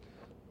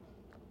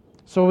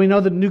 So we know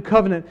the new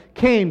covenant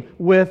came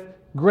with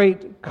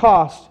great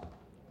cost,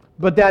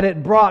 but that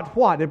it brought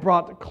what? It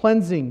brought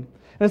cleansing.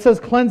 And it says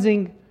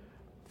cleansing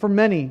for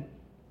many,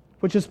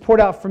 which is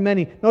poured out for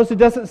many. Notice it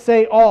doesn't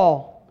say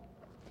all.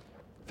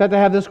 In fact, I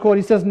have this quote.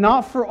 He says,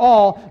 not for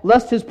all,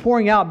 lest His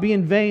pouring out be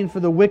in vain for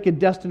the wicked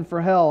destined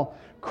for hell.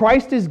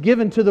 Christ is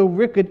given to the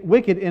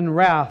wicked in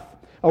wrath,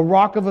 a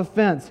rock of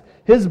offense.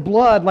 His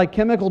blood like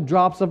chemical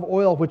drops of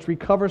oil, which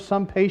recover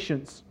some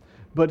patience,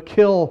 but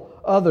kill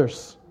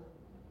others.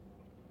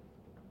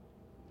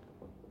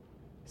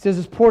 He says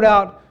it's poured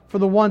out for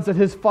the ones that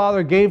His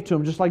Father gave to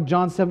Him, just like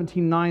John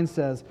 17:9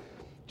 says.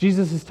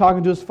 Jesus is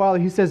talking to His Father.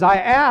 He says, I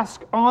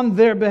ask on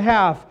their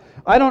behalf.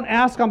 I don't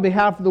ask on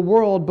behalf of the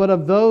world, but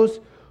of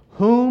those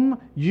whom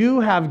You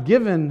have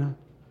given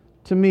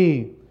to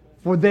Me,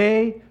 for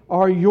they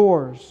are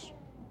Yours.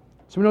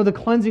 So we know the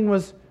cleansing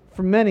was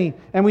for many,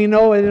 and we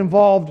know it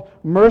involved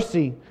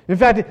mercy. In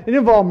fact, it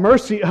involved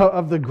mercy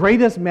of the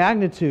greatest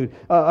magnitude,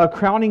 a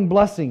crowning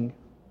blessing.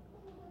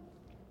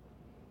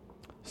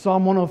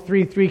 Psalm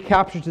 103:3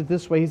 captures it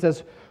this way. He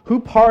says,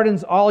 "Who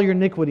pardons all your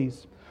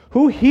iniquities?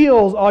 Who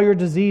heals all your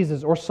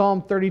diseases?" Or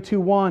Psalm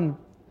 32:1,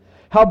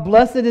 "How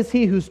blessed is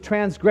he whose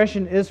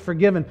transgression is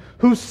forgiven,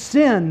 whose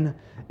sin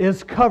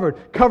is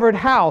covered." Covered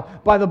how?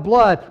 By the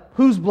blood.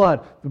 Whose blood?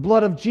 The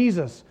blood of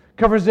Jesus.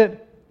 Covers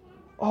it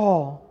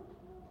all.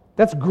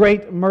 That's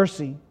great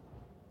mercy.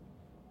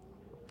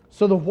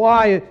 So the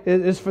why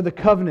is for the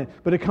covenant,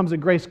 but it comes at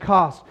great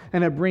cost,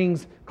 and it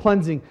brings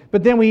cleansing.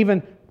 But then we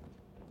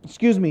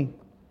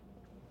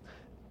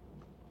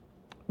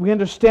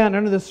understand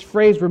under this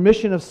phrase,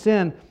 remission of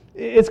sin,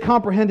 it's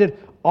comprehended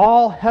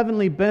all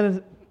heavenly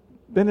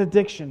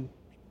benediction,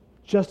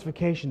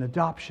 justification,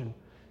 adoption,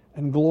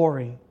 and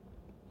glory.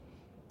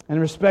 And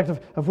in respect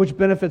of which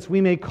benefits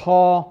we may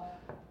call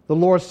the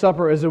Lord's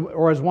Supper,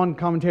 or as one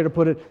commentator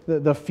put it,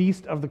 the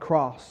feast of the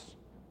cross.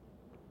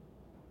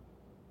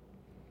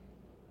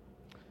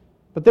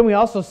 But then we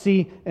also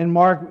see in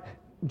Mark,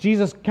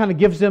 Jesus kind of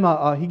gives him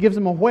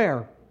a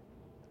where.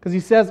 Because he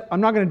says,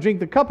 I'm not going to drink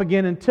the cup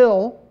again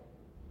until,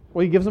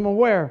 he gives him a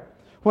where.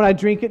 When I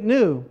drink it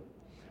new.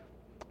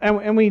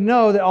 And we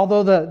know that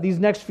although these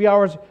next few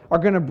hours are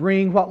going to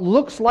bring what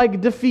looks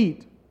like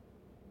defeat,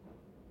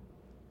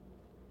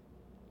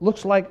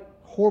 looks like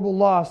horrible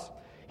loss,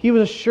 he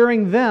was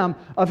assuring them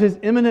of his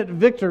imminent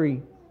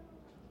victory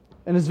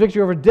and his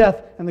victory over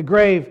death and the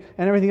grave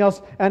and everything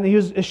else. And he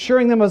was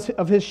assuring them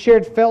of his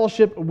shared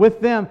fellowship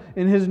with them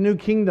in his new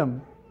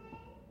kingdom.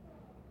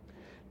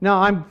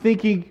 Now I'm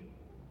thinking,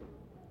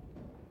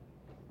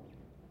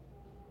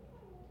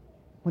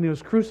 when he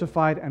was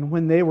crucified and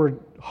when they were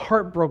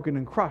heartbroken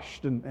and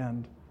crushed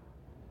and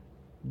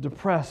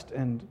depressed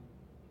and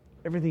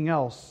everything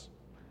else,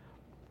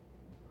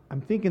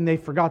 I'm thinking they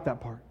forgot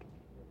that part.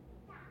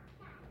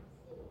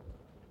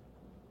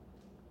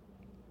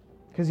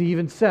 Because he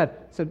even said,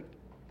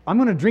 I'm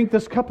going to drink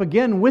this cup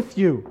again with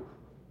you.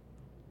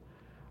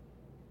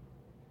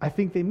 I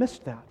think they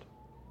missed that.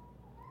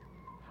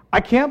 I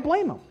can't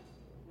blame them.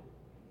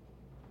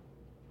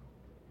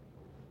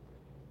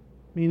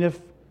 I mean,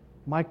 if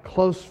my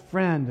close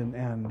friend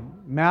and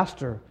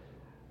master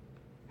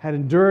had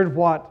endured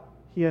what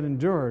he had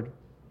endured,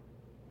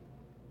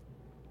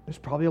 there's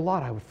probably a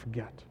lot I would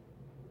forget.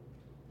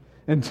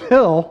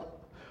 Until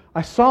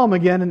I saw him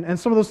again and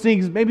some of those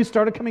things maybe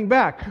started coming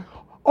back.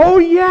 Oh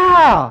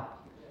yeah!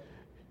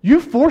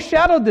 You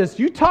foreshadowed this.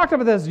 You talked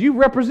about this. You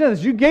represented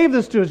this. You gave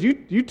this to us.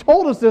 You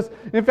told us this.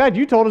 In fact,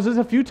 you told us this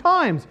a few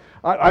times.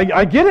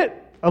 I get it.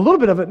 A little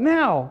bit of it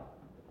now.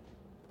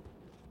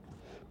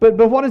 But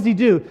what does he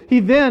do? He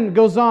then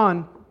goes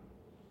on,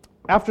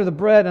 after the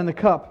bread and the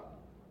cup,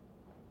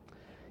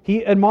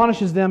 he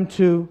admonishes them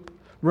to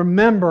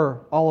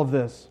remember all of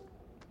this.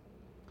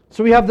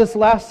 So we have this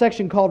last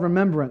section called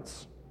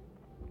remembrance.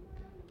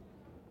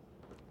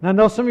 And I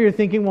know some of you are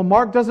thinking, well,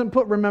 Mark doesn't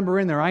put remember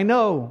in there. I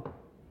know.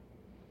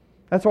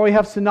 That's why we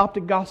have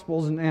synoptic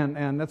gospels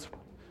and that's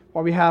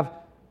why we have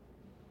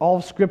all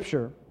of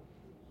Scripture.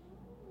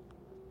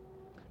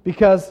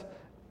 Because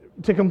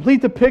to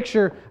complete the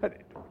picture,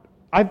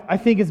 I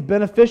think it's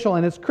beneficial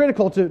and it's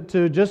critical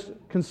to just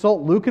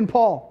consult Luke and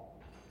Paul.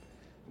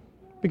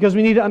 Because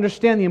we need to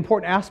understand the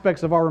important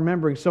aspects of our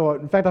remembering. So,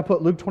 in fact, I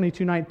put Luke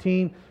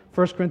 22:19,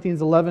 1 Corinthians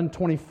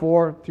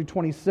 11:24 through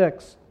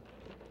 26.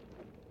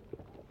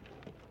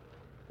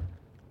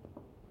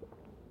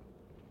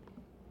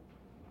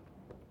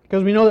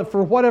 Because we know that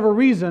for whatever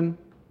reason,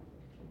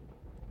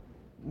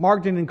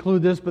 Mark didn't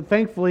include this, but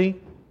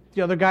thankfully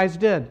the other guys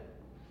did.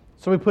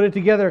 So we put it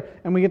together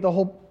and we get the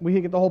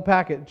whole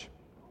package.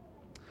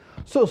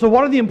 So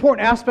what are the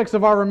important aspects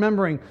of our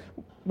remembering?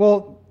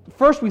 Well,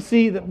 first we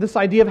see this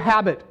idea of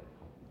habit.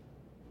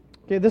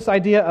 Okay, this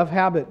idea of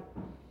habit.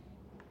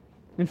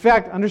 In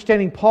fact,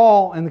 understanding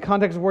Paul and the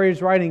context of where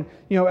he's writing,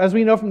 as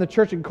we know from the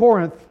church in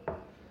Corinth,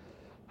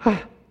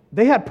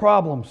 they had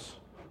problems.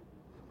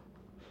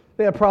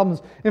 They had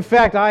problems. In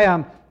fact,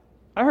 I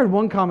heard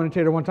one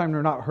commentator one time,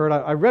 or not heard,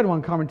 I read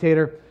one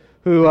commentator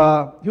who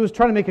was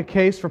trying to make a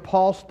case for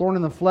Paul's thorn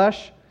in the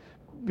flesh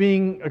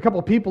being a couple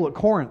of people at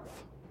Corinth.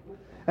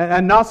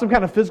 And not some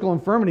kind of physical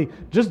infirmity,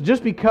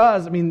 just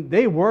because,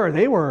 they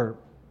were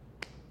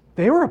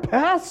a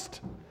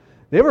pest.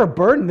 They were a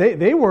burden.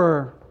 They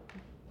were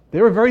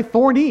very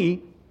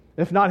thorny,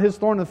 if not his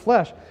thorn in the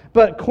flesh.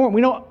 But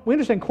we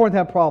understand Corinth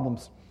had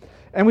problems.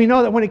 And we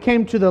know that when it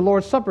came to the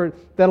Lord's Supper,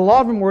 that a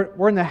lot of them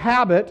were in the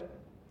habit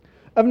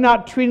of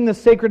not treating the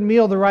sacred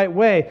meal the right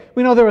way.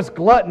 We know there was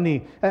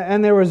gluttony,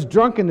 and there was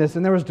drunkenness,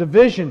 and there was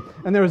division,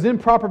 and there was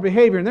improper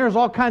behavior, and there was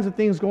all kinds of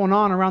things going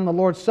on around the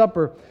Lord's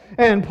Supper.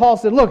 And Paul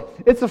said, look,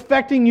 it's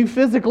affecting you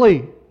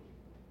physically.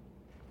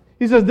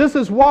 He says, this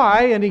is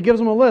why, and he gives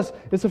them a list,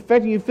 it's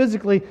affecting you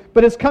physically,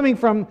 but it's coming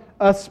from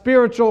a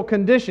spiritual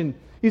condition.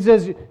 He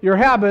says, your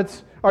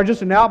habits are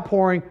just an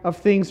outpouring of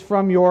things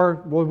from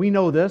we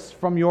know this,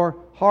 from your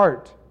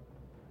heart.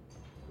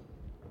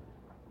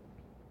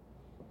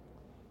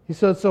 He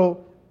said,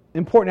 so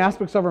important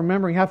aspects of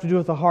remembering have to do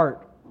with the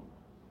heart.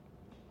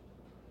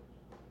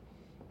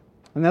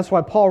 And that's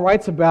why Paul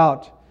writes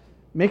about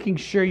making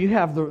sure you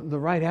have the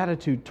right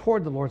attitude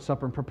toward the Lord's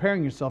Supper and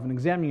preparing yourself and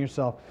examining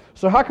yourself.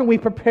 So how can we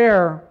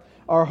prepare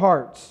our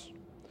hearts?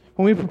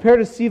 When we prepare to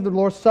receive the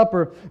Lord's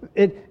Supper,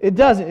 it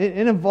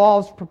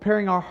involves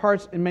preparing our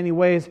hearts in many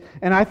ways.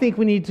 And I think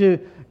we need to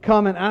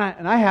come, and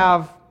I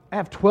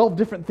have 12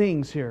 different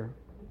things here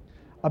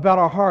about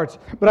our hearts.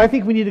 But I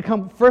think we need to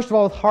come, first of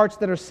all, with hearts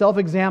that are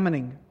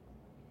self-examining.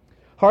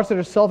 Hearts that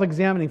are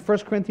self-examining. 1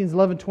 Corinthians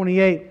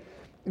 11:28.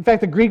 In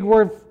fact, the Greek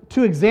word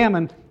to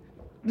examine,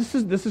 this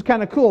is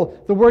kind of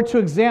cool. The word to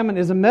examine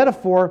is a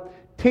metaphor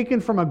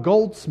taken from a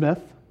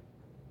goldsmith,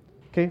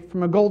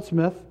 from a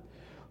goldsmith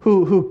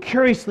who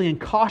curiously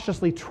and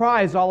cautiously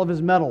tries all of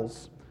his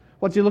metals.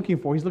 What's he looking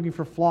for? He's looking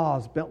for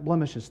flaws,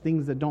 blemishes,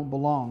 things that don't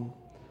belong.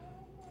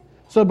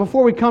 So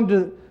before we come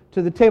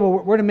to the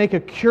table, we're to make a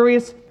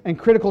curious and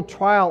critical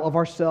trial of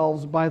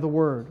ourselves by the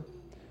Word.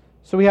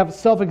 So we have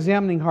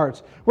self-examining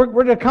hearts.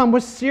 We're to come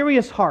with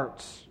serious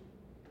hearts.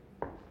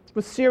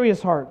 With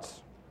serious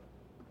hearts.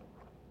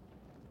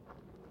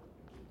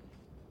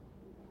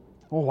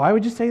 Well, why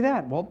would you say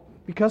that? Well,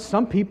 because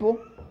some people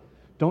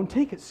don't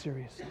take it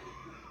seriously.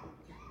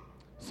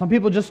 Some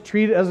people just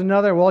treat it as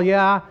another, well,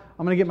 yeah,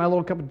 I'm going to get my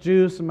little cup of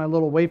juice and my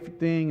little wafer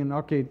thing, and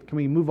okay, can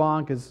we move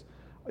on because,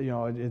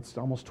 it's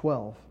almost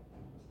 12.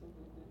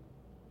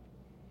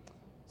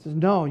 He says,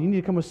 no, you need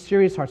to come with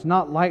serious hearts,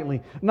 not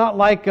lightly. Not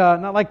like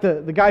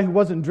the guy who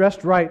wasn't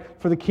dressed right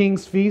for the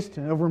king's feast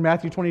over in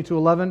Matthew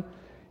 22:11.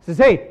 He says,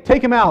 hey,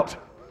 take him out.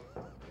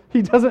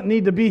 He doesn't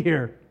need to be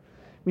here.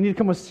 We need to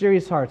come with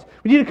serious hearts.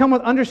 We need to come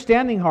with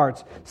understanding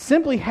hearts,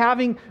 simply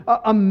having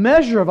a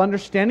measure of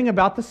understanding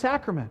about the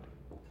sacrament.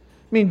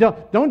 I mean,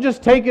 don't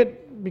just take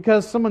it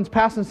because someone's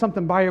passing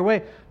something by your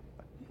way.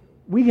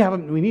 We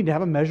need to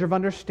have a measure of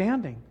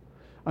understanding.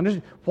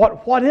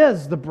 What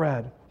is the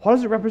bread? What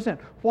does it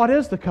represent? What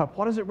is the cup?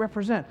 What does it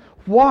represent?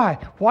 Why?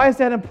 Why is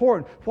that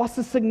important? What's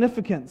the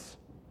significance?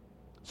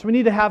 So we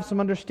need to have some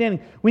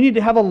understanding. We need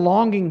to have a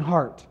longing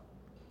heart.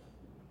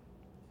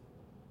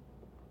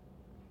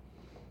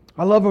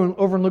 I love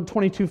over in Luke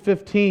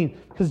 22:15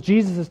 because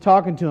Jesus is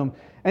talking to him.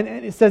 And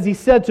it says, he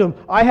said to him,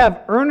 I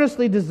have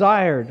earnestly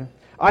desired,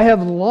 I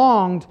have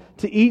longed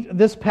to eat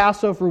this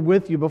Passover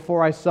with you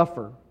before I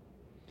suffer.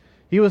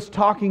 He was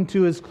talking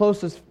to his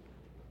closest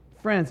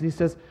friends, and he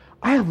says,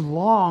 I have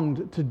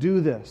longed to do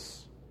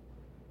this.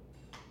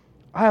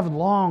 I have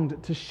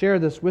longed to share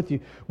this with you.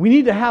 We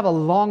need to have a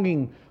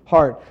longing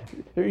heart.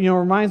 It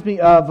reminds me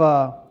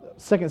of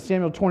 2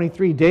 Samuel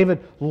 23.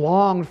 David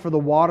longed for the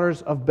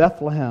waters of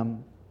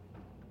Bethlehem.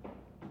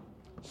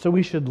 So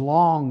we should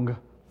long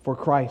for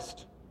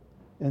Christ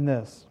in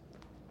this.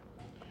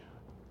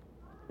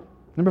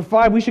 Number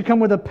 5, we should come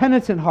with a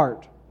penitent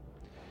heart.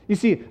 You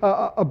see,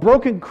 a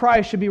broken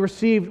Christ should be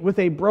received with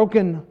a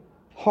broken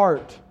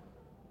heart.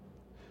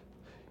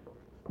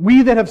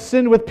 We that have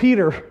sinned with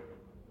Peter,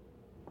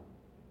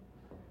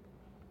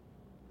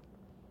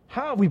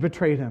 how have we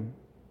betrayed him?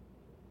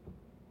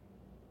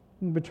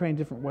 We betray in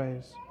different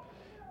ways.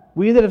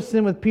 We that have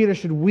sinned with Peter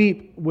should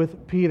weep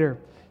with Peter.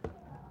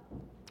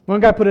 One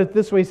guy put it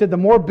this way, he said, the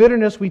more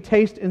bitterness we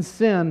taste in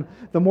sin,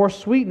 the more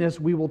sweetness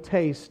we will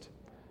taste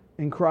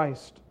in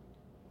Christ.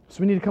 So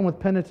we need to come with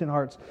penitent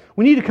hearts.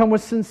 We need to come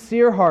with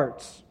sincere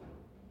hearts.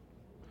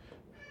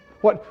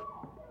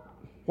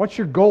 What's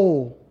your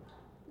goal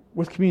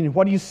with communion?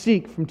 What do you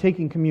seek from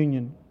taking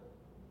communion?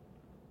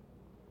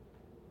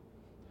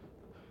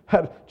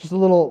 Just a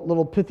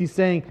little pithy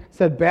saying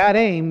said, bad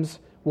aims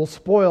will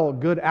spoil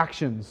good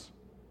actions.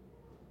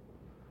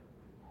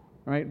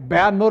 Right?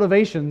 Bad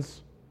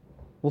motivations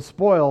will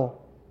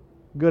spoil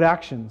good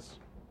actions.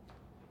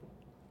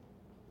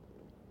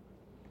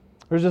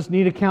 There's this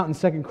neat account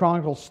in 2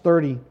 Chronicles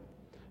 30,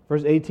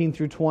 verse 18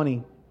 through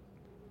 20.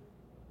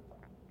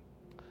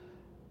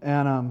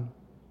 And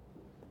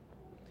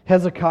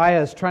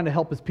Hezekiah is trying to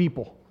help his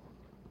people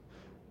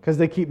because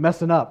they keep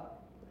messing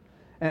up.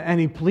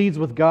 And he pleads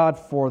with God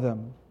for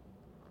them.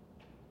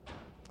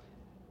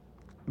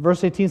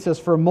 Verse 18 says,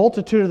 for a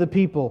multitude of the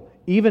people,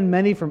 even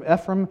many from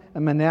Ephraim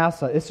and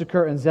Manasseh,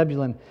 Issachar and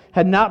Zebulun,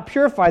 had not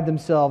purified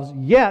themselves,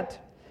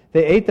 yet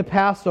they ate the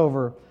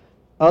Passover,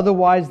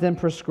 otherwise than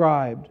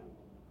prescribed.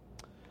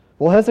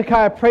 Well,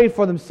 Hezekiah prayed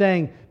for them,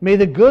 saying, may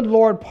the good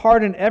Lord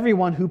pardon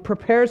everyone who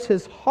prepares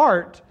his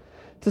heart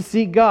to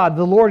seek God,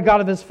 the Lord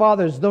God of his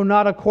fathers, though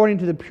not according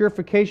to the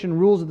purification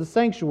rules of the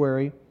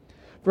sanctuary.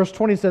 Verse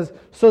 20 says,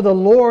 so the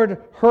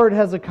Lord heard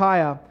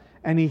Hezekiah,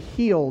 and he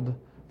healed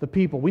the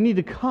people. We need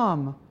to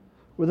come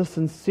with a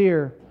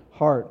sincere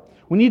heart.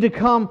 We need to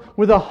come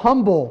with a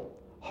humble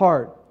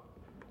heart.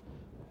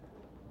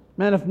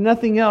 Man, if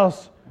nothing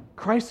else,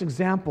 Christ's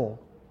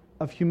example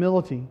of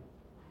humility.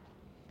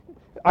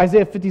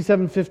 Isaiah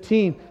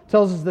 57:15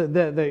 tells us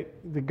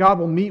that God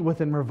will meet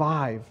with and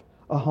revive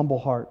a humble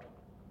heart.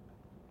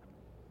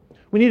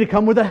 We need to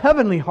come with a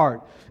heavenly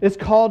heart. It's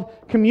called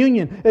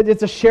communion.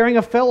 It's a sharing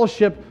of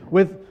fellowship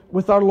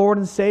with our Lord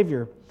and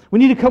Savior. We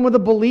need to come with a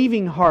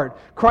believing heart.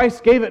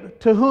 Christ gave it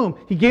to whom?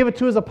 He gave it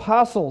to His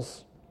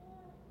apostles.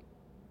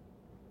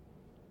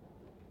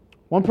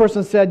 One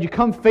person said, you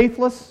come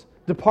faithless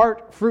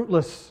depart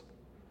fruitless.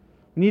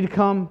 We need to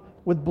come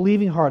with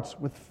believing hearts,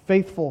 with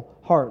faithful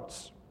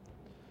hearts.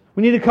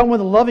 We need to come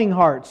with loving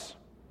hearts.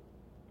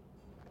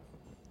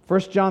 1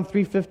 John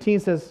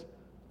 3:15 says,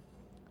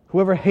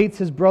 whoever hates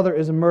his brother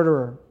is a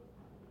murderer.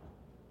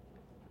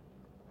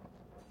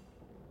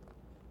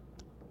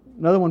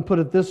 Another one put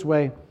it this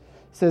way. It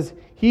says,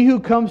 he who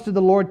comes to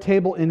the Lord's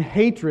table in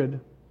hatred,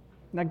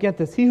 now get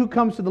this, he who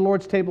comes to the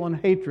Lord's table in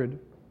hatred,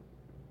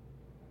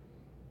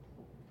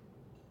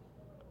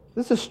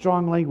 this is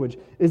strong language,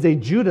 is a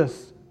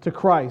Judas to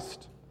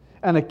Christ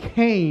and a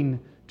Cain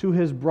to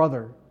his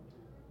brother.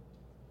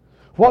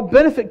 What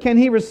benefit can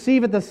he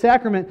receive at the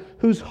sacrament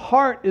whose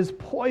heart is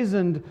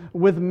poisoned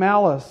with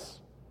malice?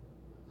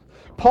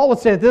 Paul would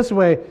say it this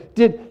way,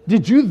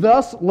 did you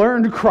thus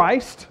learn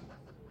Christ?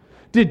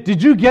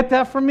 Did you get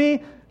that from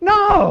me?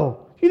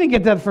 No, you didn't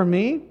get that from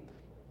me.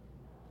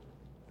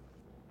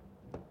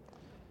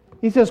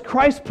 He says,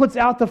 Christ puts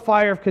out the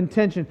fire of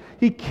contention.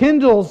 He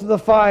kindles the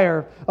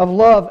fire of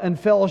love and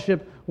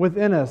fellowship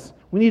within us.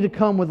 We need to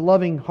come with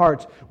loving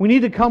hearts. We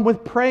need to come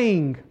with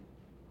praying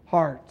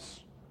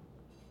hearts.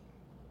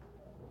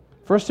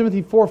 1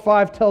 Timothy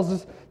 4:5 tells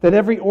us that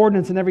every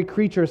ordinance and every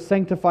creature is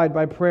sanctified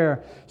by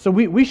prayer. So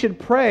we should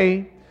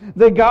pray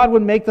that God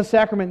would make the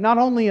sacrament not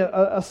only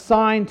a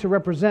sign to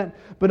represent,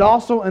 but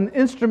also an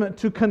instrument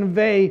to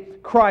convey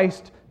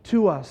Christ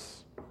to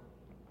us.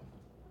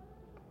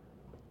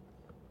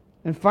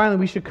 And finally,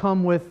 we should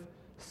come with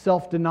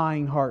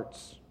self-denying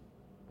hearts.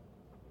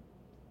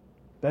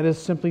 That is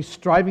simply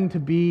striving to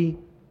be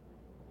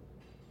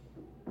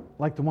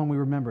like the one we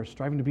remember,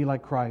 striving to be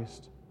like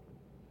Christ.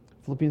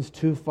 Philippians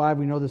 2:5,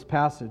 we know this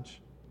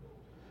passage.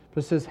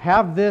 But it says,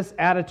 have this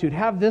attitude,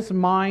 have this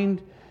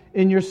mind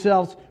in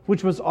yourselves,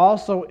 which was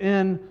also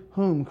in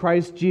whom?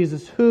 Christ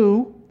Jesus,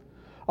 who,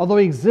 although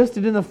He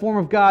existed in the form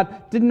of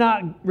God, did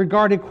not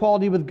regard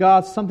equality with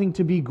God something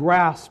to be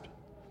grasped,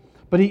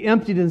 but He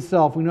emptied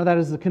Himself. We know that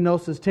as the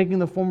kenosis, taking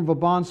the form of a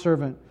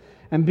bondservant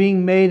and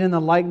being made in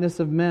the likeness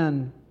of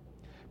men.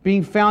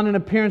 Being found in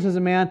appearance as a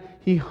man,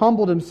 He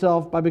humbled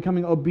Himself by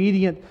becoming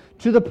obedient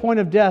to the point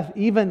of death,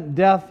 even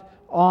death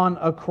on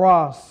a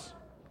cross.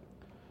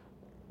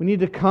 We need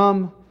to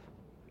come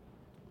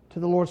to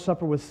the Lord's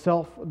Supper with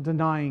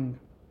self-denying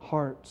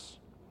hearts.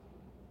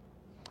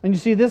 And you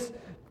see, this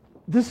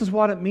is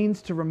what it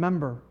means to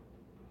remember.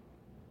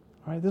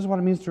 All right, this is what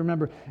it means to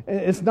remember.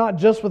 It's not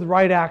just with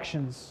right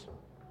actions,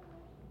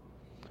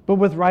 but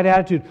with right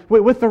attitude,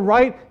 with the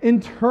right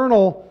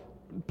internal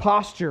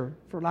posture,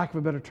 for lack of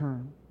a better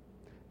term.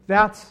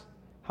 That's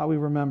how we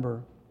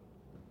remember.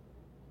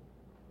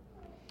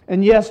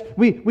 And yes,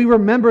 we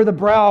remember the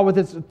brow with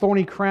its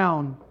thorny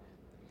crown.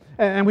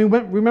 And we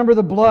remember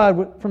the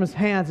blood from His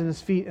hands and His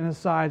feet and His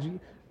sides.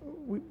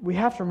 We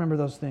have to remember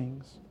those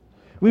things.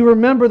 We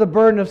remember the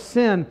burden of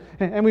sin,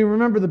 and we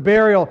remember the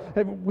burial.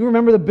 We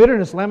remember the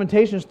bitterness.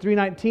 Lamentations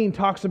 3:19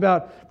 talks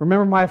about,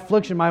 remember my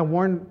affliction, my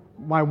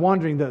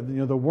wandering,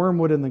 the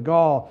wormwood and the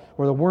gall,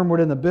 or the wormwood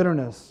and the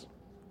bitterness.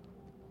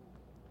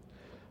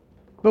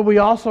 But we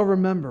also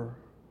remember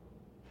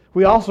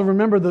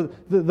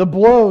the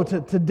blow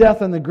to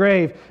death and the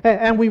grave.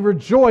 And we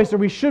rejoice, or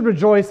we should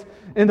rejoice,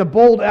 in the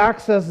bold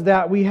access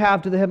that we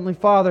have to the Heavenly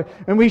Father.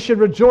 And we should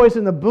rejoice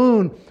in the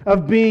boon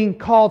of being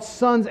called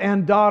sons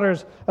and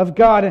daughters of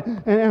God.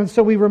 And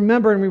so we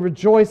remember and we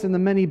rejoice in the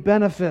many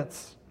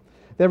benefits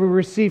that we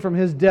receive from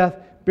His death,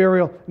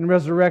 burial, and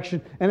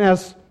resurrection. And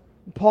as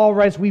Paul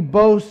writes, we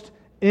boast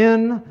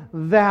in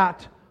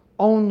that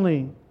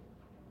only.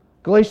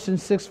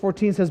 Galatians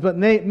 6:14 says, but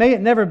may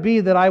it never be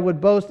that I would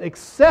boast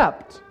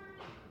except.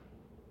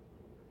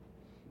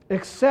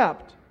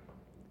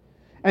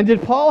 And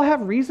did Paul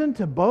have reason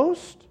to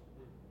boast?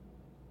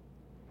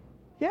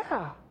 Yeah.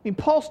 I mean,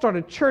 Paul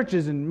started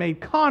churches and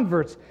made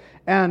converts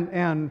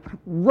and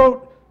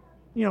wrote,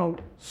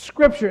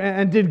 Scripture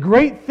and did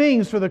great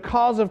things for the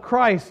cause of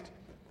Christ.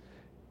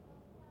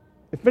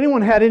 If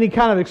anyone had any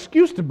kind of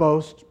excuse to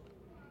boast,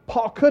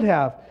 Paul could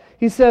have.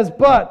 He says,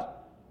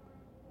 but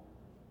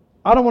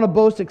I don't want to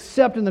boast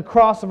except in the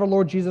cross of our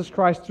Lord Jesus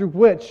Christ, through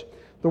which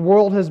the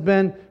world has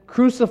been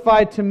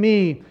crucified to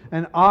me,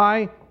 and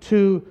I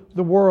to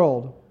the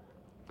world.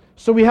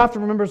 So we have to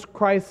remember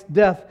Christ's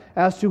death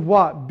as to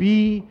what?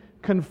 Be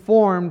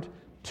conformed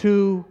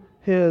to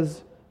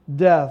His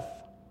death.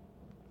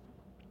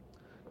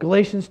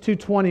 Galatians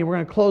 2:20, we're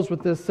going to close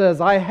with this, says,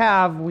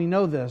 we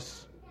know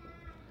this,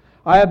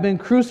 I have been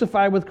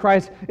crucified with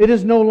Christ. It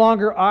is no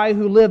longer I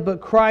who live, but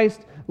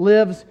Christ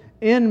lives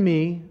in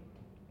me.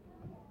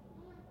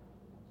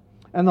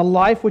 And the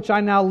life which I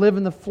now live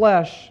in the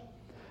flesh,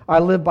 I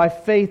live by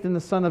faith in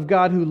the Son of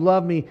God who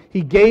loved me.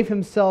 He gave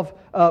Himself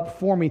up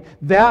for me.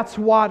 That's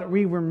what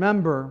we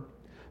remember.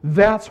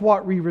 That's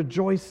what we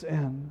rejoice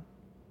in.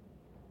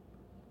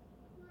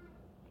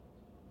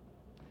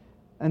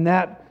 And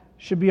that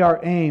should be our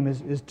aim,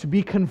 is to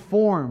be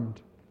conformed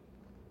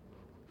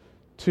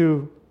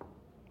to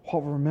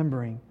what we're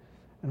remembering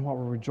and what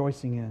we're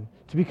rejoicing in.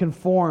 To be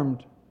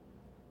conformed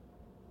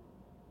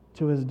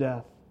to His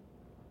death.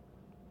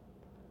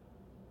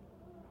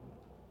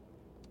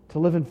 to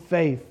live in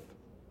faith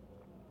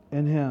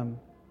in Him.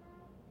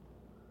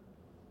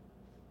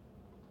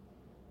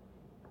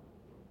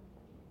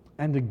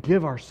 And to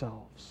give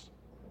ourselves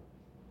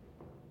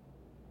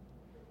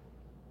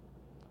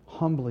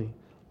humbly,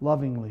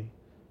 lovingly,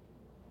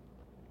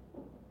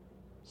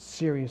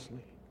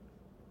 seriously,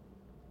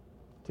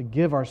 to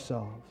give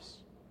ourselves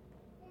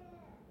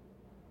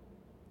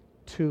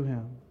to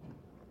Him.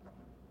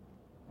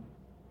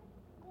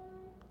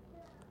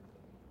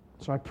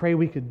 So I pray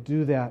we could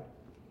do that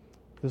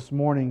this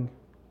morning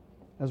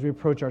as we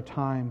approach our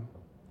time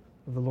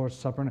of the Lord's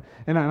Supper.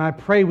 And I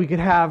pray we could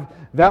have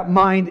that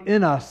mind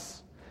in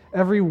us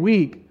every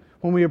week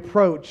when we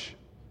approach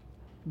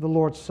the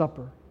Lord's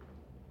Supper.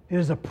 It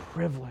is a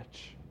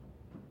privilege.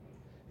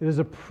 It is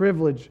a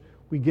privilege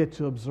we get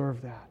to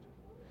observe that.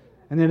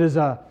 And it is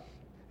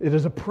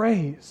a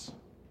praise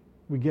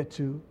we get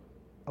to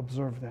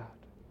observe that.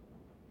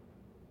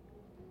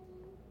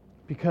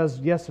 Because,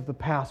 yes, of the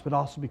past, but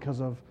also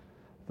because of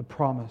the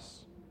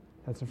promise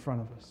that's in front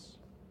of us.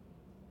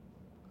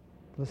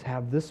 Let's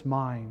have this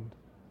mind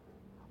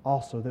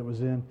also that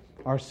was in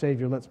our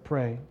Savior. Let's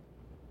pray.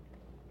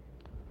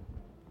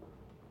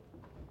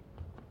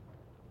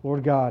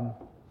 Lord God,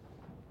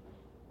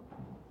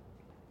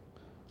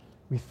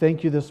 we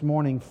thank You this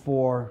morning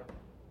for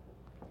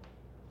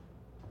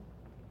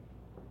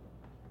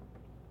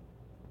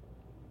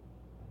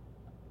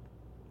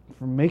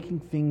making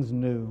things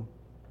new.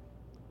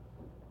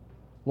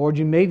 Lord,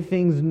 You made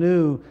things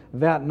new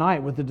that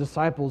night with the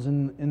disciples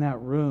in that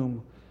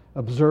room,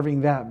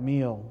 observing that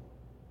meal.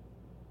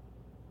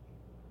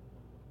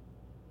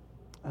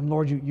 And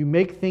Lord, you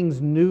make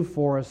things new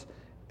for us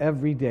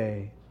every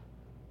day.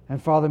 And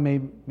Father, may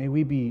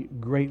we be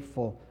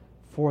grateful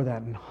for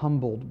that and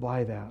humbled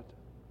by that.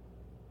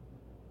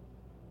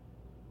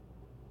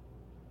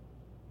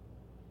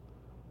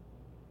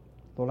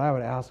 Lord, I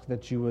would ask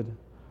that You would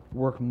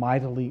work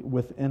mightily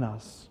within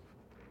us.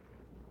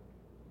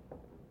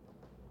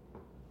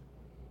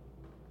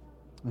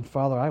 And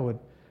Father, I would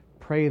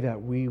pray that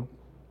we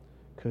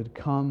could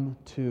come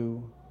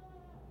to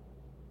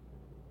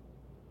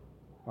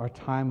our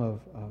time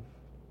of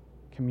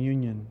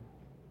communion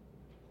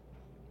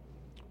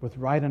with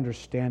right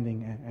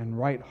understanding and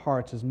right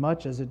hearts as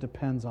much as it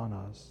depends on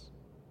us.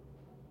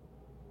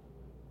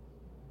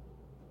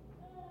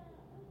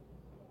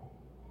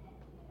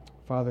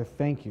 Father,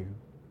 thank You.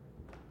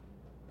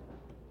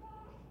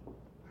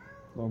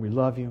 Lord, we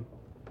love You,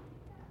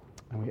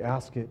 and we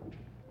ask it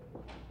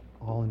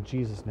all in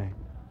Jesus' name.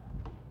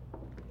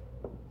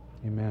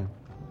 Amen.